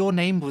 and your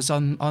name was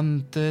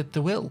on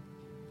the will.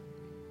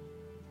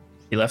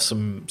 He left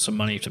some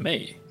money to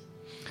me.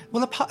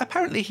 Well,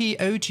 apparently he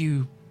owed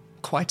you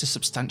quite a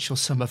substantial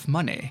sum of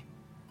money.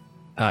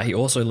 He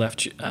also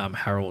left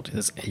Harold.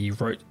 He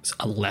wrote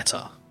a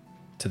letter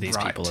to these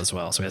people as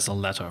well. So he has a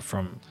letter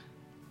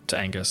to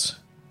Angus.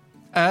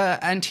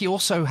 And he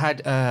also had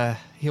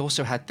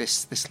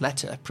this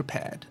letter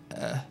prepared.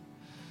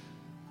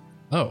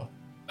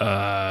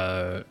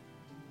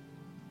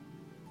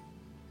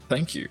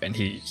 Thank you. And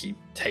he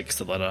takes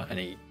the letter and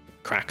he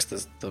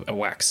cracks a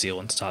wax seal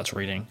and starts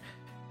reading.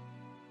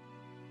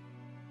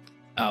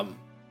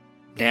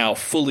 Now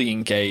fully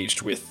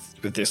engaged with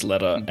this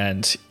letter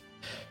and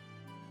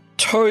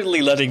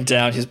totally letting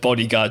down his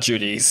bodyguard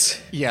duties.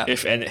 Yeah.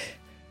 If any.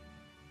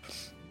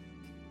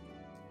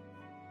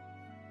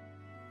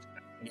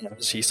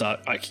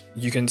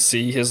 You can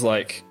see his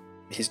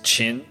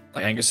chin,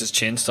 like Angus's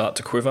chin, start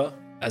to quiver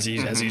as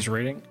he's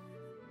reading.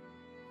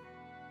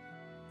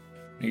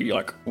 He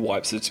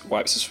wipes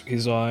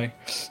his eye.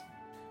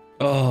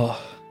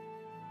 Oh,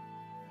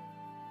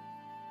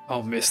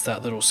 I'll miss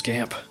that little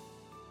scamp.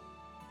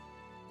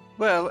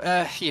 Well,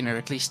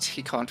 at least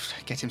he can't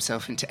get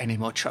himself into any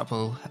more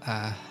trouble.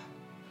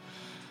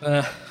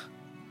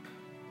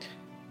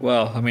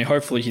 Well, I mean,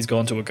 hopefully he's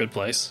gone to a good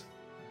place.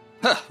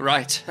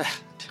 Right.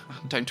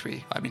 Don't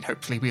we? I mean,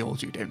 hopefully we all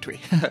do, don't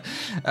we?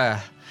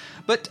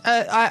 But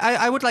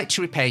I would like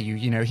to repay you.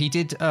 He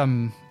did...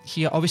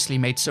 he obviously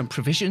made some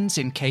provisions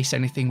in case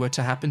anything were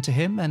to happen to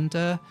him, and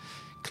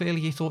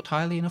clearly he thought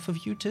highly enough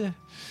of you to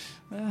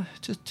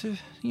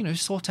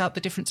sort out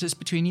the differences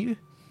between you.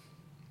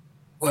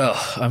 Well,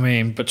 I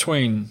mean,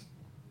 between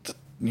the,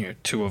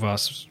 two of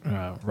us,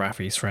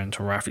 Raffi's friend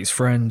to Raffi's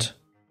friend,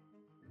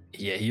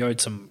 yeah, he owed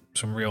some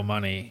real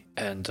money,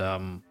 and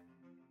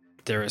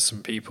there are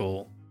some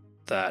people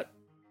that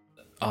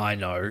I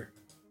know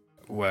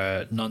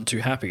were none too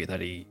happy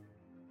that he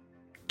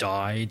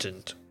died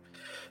and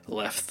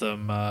left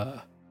them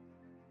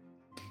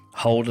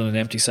holding an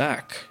empty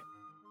sack.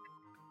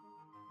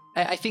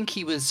 I think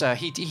he was.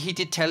 He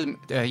did tell him.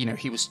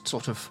 He was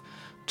sort of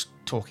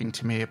talking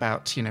to me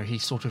about. He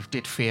sort of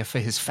did fear for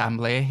his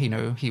family.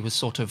 He was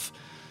sort of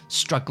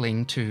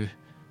struggling to,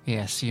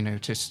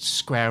 to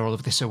square all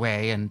of this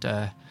away, and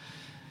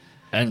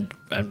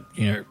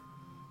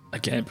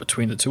again,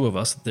 between the two of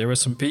us, there are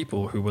some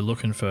people who were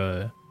looking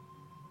for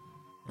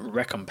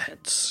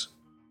recompense,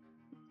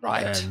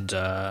 right? And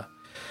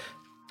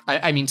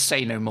I mean,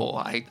 say no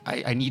more.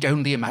 I need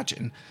only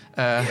imagine.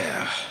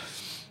 Yeah.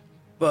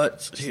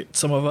 But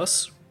some of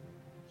us,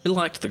 we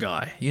liked the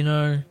guy. You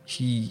know,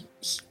 he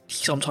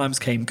sometimes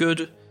came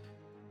good,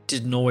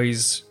 didn't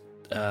always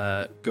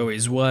go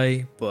his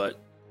way, but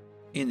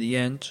in the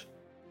end,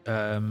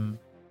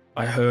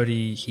 I heard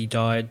he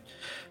died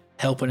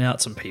helping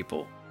out some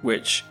people,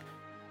 which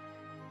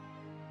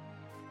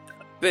a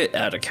bit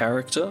out of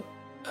character.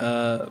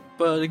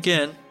 But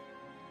again,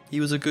 he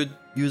was a good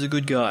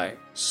guy.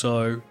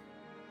 So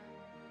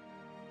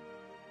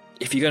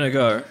if you're gonna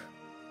go,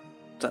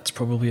 that's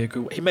probably a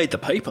good way. He made the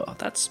paper.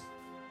 That's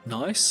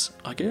nice,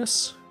 I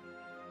guess.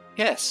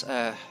 Yes,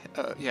 yeah,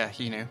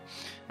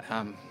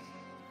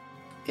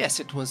 yes,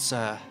 it was,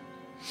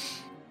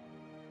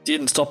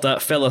 Didn't stop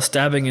that fella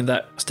stabbing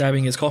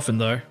his coffin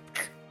though.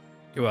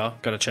 You are,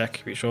 gotta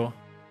check, be sure.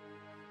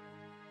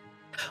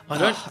 I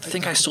don't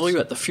think I saw you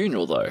at the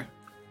funeral though.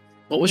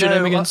 What was your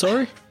name again,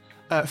 sorry?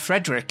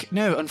 Frederick.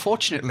 No,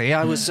 unfortunately,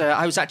 I was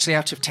actually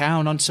out of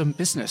town on some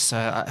business.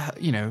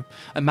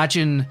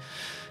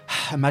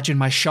 Imagine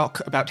my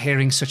shock about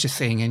hearing such a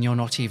thing, and you were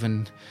not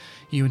even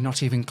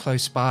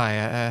close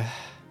by.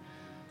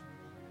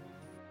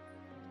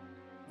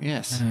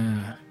 Yes.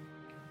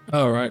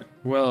 All right.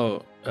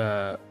 Well,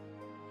 the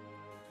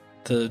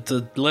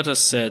letter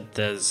said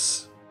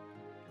there's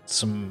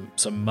some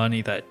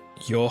money that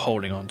you're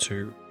holding on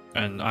to,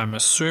 and I'm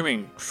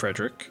assuming,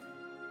 Frederick,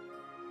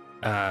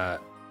 that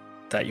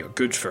you're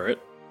good for it.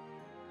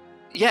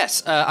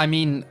 Yes, I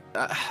mean,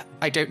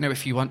 I don't know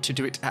if you want to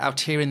do it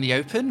out here in the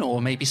open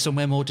or maybe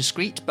somewhere more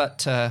discreet,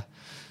 but...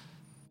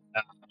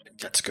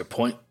 That's a good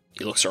point.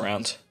 He looks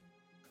around.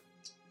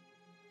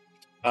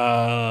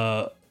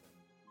 Tell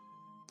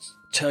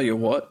you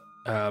what,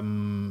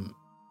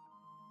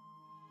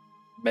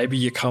 maybe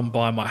you come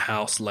by my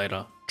house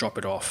later, drop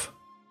it off.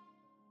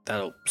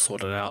 That'll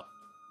sort it out.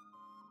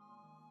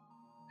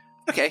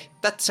 Okay,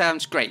 that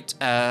sounds great.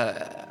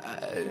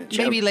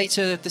 Maybe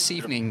later this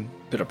evening.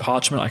 Bit of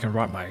parchment, I can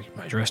write my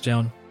address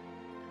down.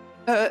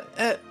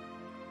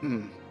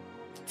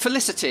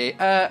 Felicity,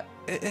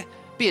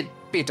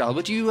 Beardal,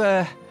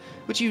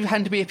 would you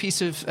hand me a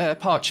piece of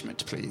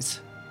parchment, please?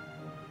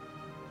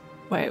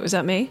 Wait, was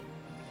that me?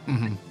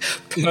 Mm-hmm.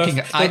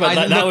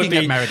 That would be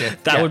at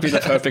Meredith. That would be the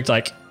perfect,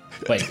 like...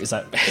 Wait, is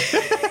that...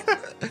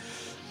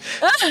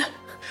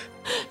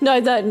 No,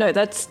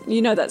 that's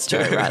that's true,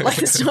 right? Like,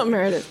 it's not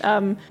Meredith.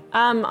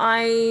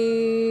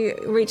 I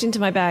reach into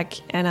my bag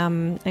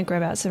and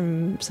grab out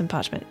some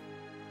parchment.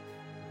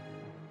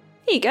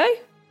 Here you go.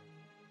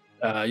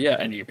 Yeah,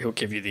 and he'll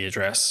give you the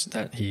address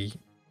that you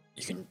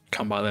can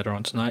come by later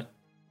on tonight.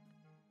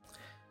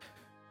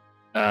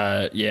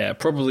 Yeah,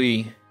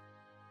 probably.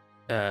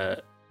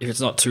 If it's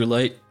not too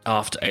late,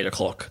 after 8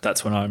 o'clock.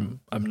 That's when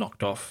I'm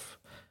knocked off.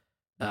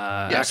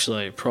 Yes.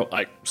 Actually,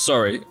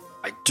 sorry,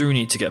 I do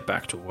need to get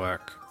back to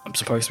work. I'm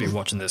supposed to be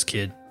watching this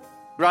kid.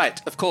 Right,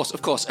 of course.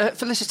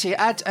 Felicity,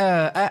 add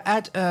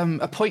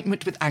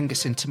appointment with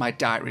Angus into my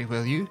diary,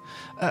 will you?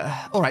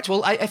 All right.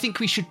 Well, I think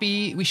we should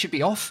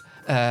be off.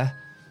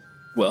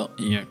 Well,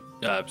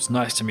 it's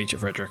nice to meet you,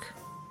 Frederick.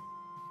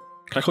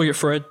 Can I call you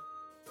Fred?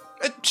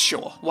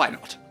 Sure. Why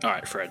not? All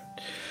right, Fred.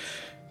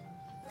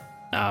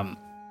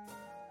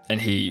 And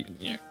he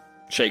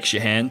shakes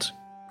your hand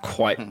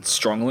quite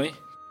strongly.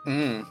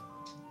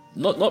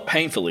 Not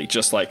painfully,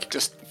 just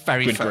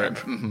very good firm.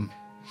 grip. Mm-hmm.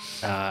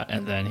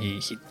 And then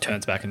he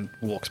turns back and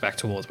walks back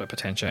towards where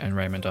Potentia and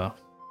Raymond are.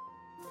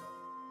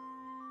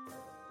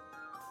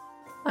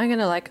 I'm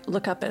gonna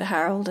look up at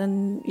Harold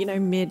and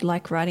mid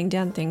writing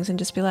down things and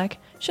just be like,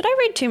 should I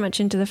read too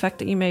much into the fact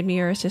that you made me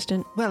your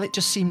assistant? Well, it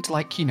just seemed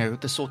like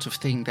the sort of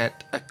thing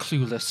that a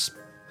clueless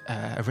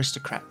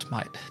aristocrat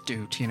might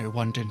do to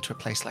wander into a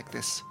place like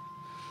this.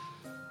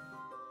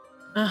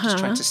 Just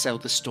trying to sell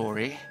the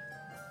story.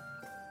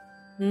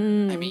 I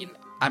mean,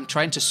 I'm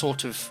trying to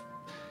sort of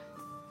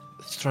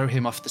throw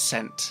him off the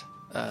scent.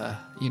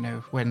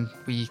 When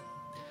we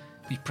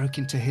broke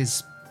into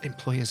his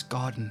employer's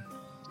garden.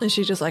 And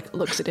she just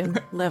looks at him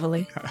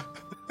levelly.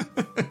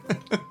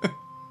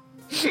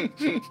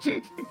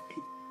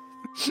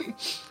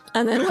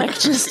 And then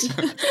just...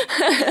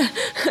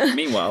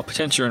 Meanwhile,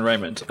 Potentia and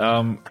Raymond,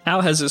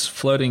 how has this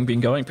flirting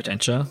been going,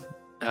 Potentia?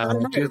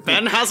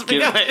 Ben, how's it been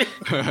going?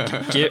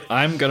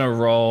 I'm going to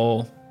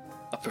roll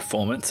a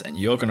performance, and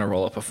you're going to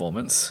roll a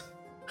performance.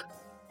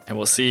 And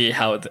we'll see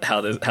how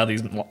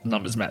these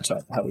numbers match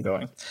up, how we're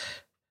going.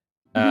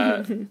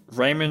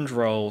 Raymond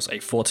rolls a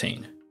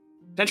 14.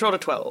 Potentia rolled a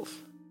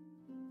 12.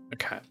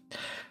 Okay.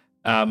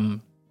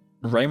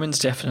 Raymond's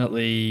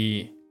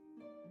definitely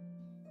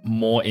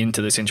more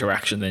into this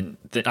interaction than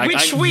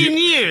which we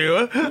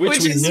knew. Which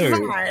we is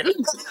knew. fine.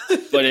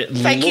 But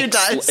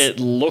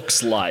it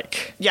looks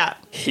like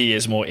he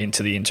is more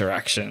into the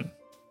interaction.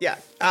 Yeah.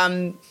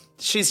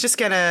 She's just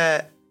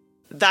gonna...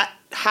 That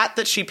hat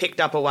that she picked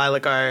up a while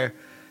ago,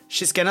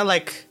 she's gonna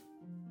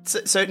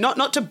so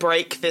not to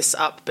break this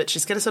up, but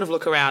she's gonna sort of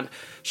look around.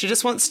 She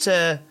just wants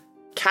to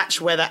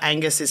catch whether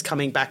Angus is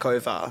coming back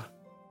over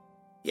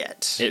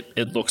yet.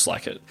 It looks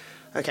like it.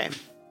 Okay.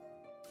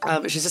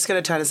 She's just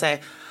gonna turn and say,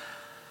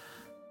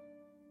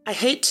 I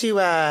hate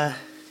to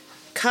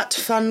cut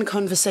fun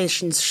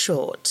conversations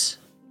short,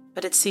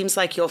 but it seems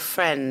like your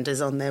friend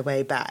is on their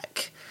way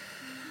back.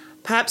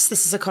 Perhaps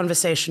this is a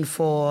conversation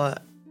for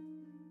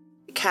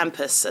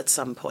campus at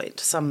some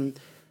point.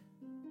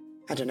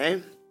 I don't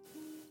know,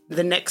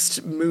 the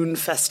next Moon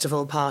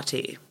Festival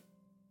party.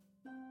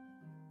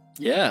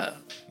 Yeah,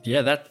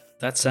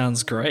 that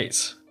sounds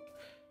great.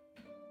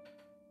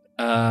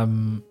 Or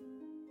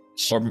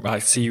I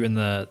see you in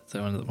the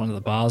one of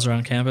the bars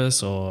around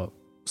campus or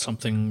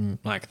something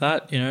like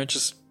that.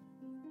 Just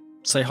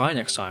say hi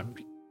next time.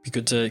 Be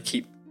good to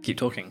keep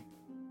talking.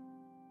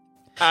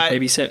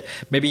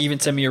 Maybe even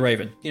send me a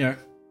raven.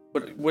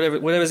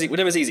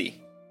 Whatever's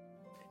easy.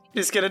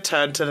 He's going to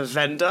turn to the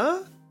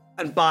vendor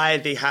and buy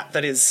the hat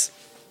that is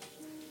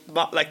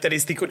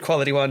the good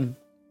quality one.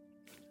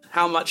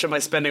 How much am I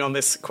spending on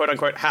this quote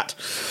unquote hat?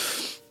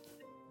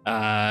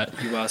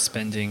 You are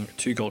spending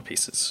 2 gold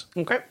pieces.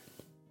 Okay.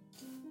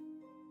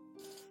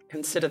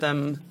 Consider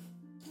them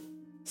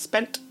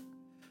spent.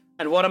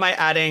 And what am I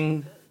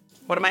adding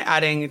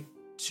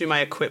to my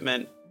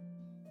equipment?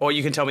 Or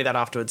you can tell me that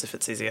afterwards if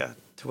it's easier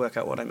to work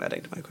out what I'm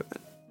adding to my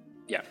equipment.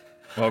 Yeah.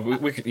 Well,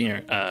 we could,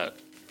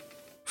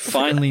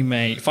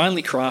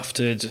 finally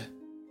crafted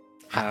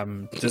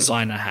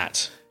designer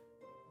hat.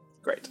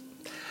 Great.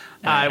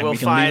 I will we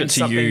can find leave it to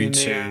something you in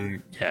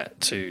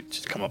to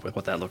come up with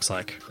what that looks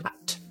like.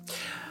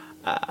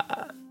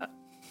 Hat.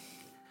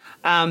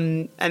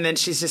 And then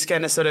she's just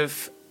going to sort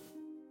of,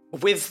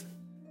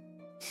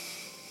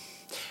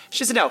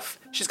 she's an elf.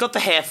 She's got the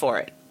hair for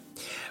it.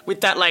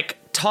 With that,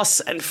 toss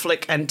and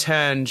flick and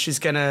turn, she's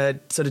going to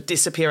sort of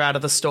disappear out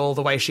of the stall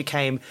the way she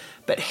came,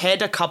 but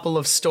head a couple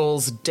of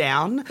stalls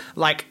down,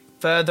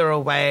 further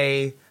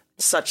away,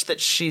 such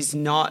that she's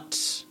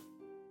not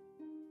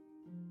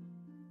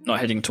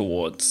heading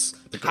towards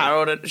the group.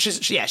 Harold.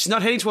 She's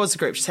not heading towards the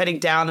group. She's heading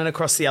down and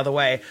across the other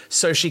way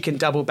so she can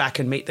double back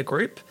and meet the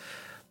group.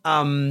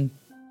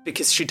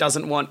 Because she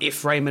doesn't want,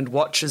 if Raymond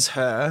watches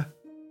her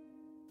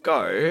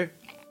go,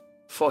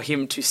 for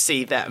him to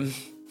see them.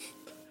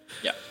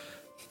 Yeah.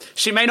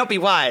 She may not be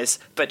wise,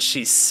 but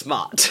she's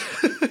smart.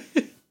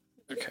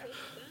 Okay.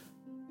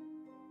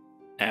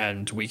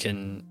 And we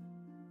can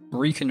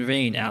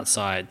reconvene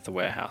outside the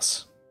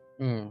warehouse.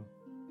 To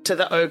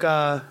the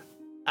ogre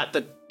at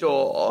the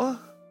door.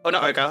 Oh,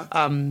 not ogre.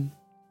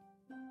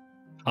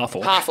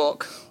 Half-orc.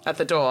 Half-orc at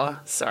the door.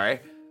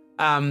 Sorry.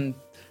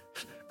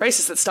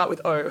 Races that start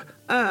with O.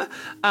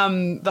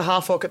 The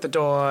half-orc at the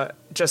door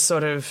just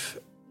sort of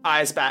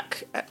eyes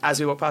back as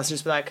we walk past and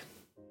just be like,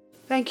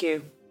 thank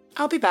you.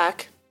 I'll be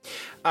back.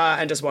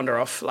 And just wander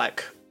off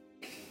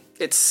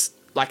it's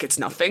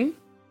nothing.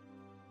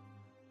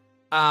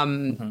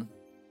 And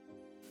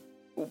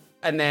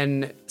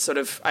then sort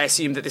of, I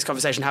assume that this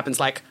conversation happens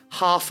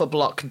half a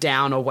block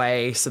down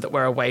away so that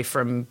we're away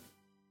from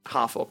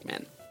half-orc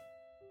men.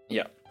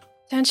 Yeah.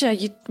 Tancha,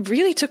 you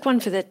really took one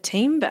for the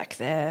team back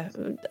there.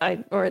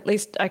 Or at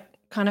least I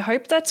kind of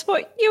hope that's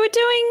what you were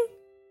doing.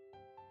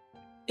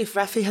 If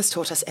Raffi has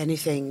taught us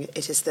anything,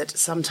 it is that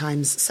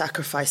sometimes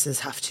sacrifices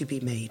have to be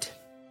made.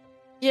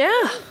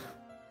 Yeah.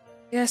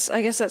 Yes,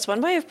 I guess that's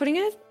one way of putting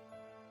it.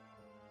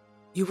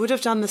 You would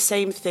have done the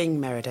same thing,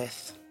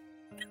 Meredith.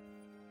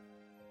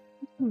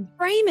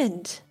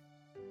 Raymond.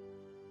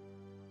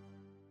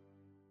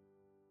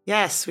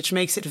 Yes, which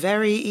makes it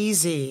very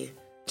easy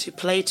to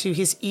play to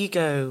his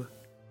ego.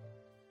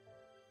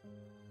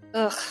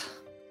 Ugh.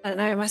 I don't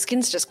know, my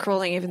skin's just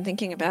crawling even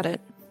thinking about it.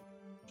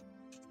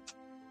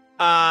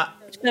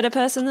 Much better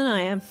person than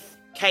I am.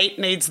 Kate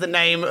needs the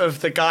name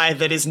of the guy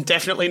that is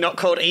definitely not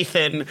called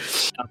Ethan.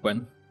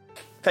 Upwin.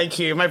 Thank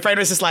you. My brain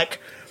was just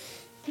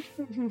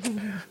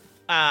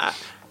I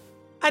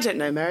don't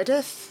know,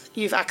 Meredith.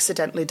 You've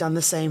accidentally done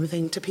the same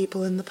thing to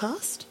people in the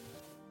past?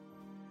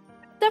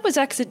 That was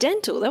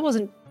accidental. That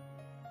wasn't...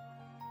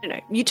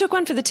 you took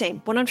one for the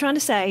team. What I'm trying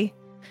to say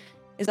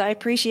is I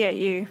appreciate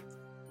you.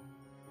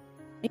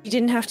 You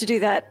didn't have to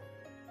do that.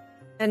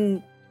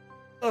 And...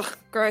 ugh,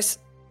 gross.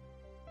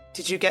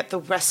 Did you get the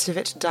rest of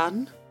it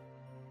done?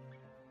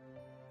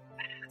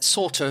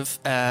 Sort of.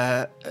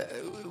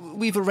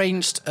 We've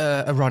arranged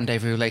a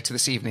rendezvous later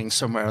this evening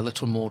somewhere a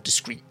little more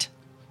discreet.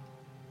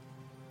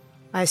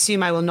 I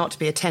assume I will not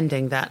be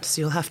attending that,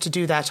 so you'll have to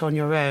do that on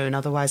your own,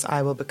 otherwise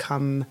I will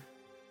become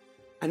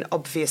an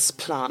obvious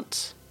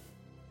plant.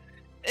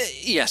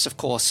 Yes, of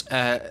course.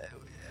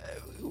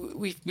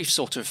 We've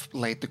sort of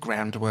laid the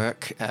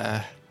groundwork,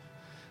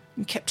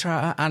 kept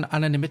our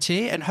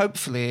anonymity, and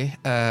hopefully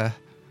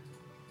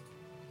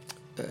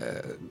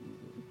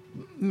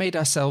made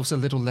ourselves a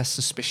little less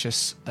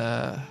suspicious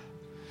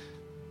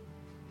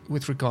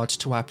with regards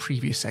to our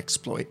previous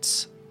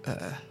exploits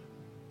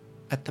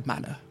at the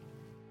manor.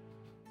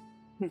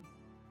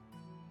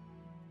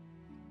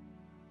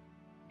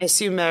 I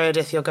assume,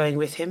 Meredith, you're going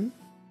with him?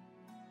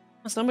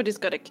 Somebody's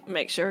got to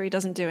make sure he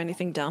doesn't do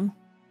anything dumb.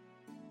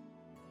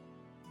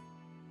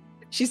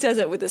 She says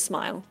it with a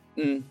smile.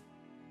 Mm.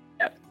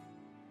 Yep.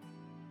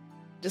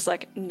 Just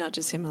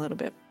nudges him a little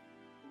bit.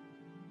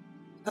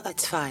 But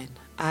that's fine.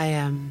 I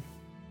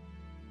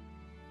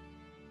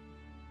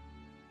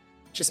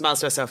She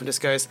smiles to herself and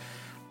just goes,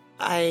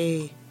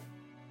 I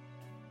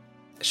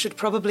should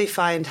probably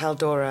find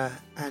Haldora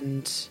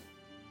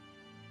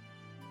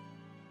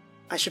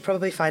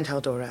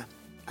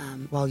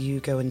while you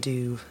go and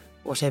do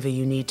whatever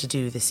you need to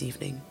do this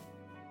evening.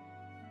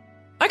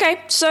 Okay,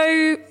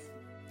 so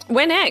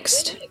where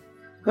next?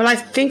 Well, I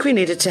think we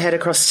needed to head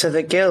across to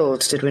the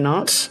guild, did we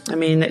not? I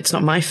mean, it's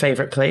not my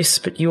favourite place,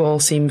 but you all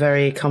seem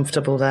very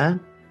comfortable there.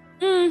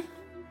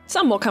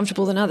 Some more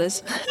comfortable than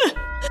others.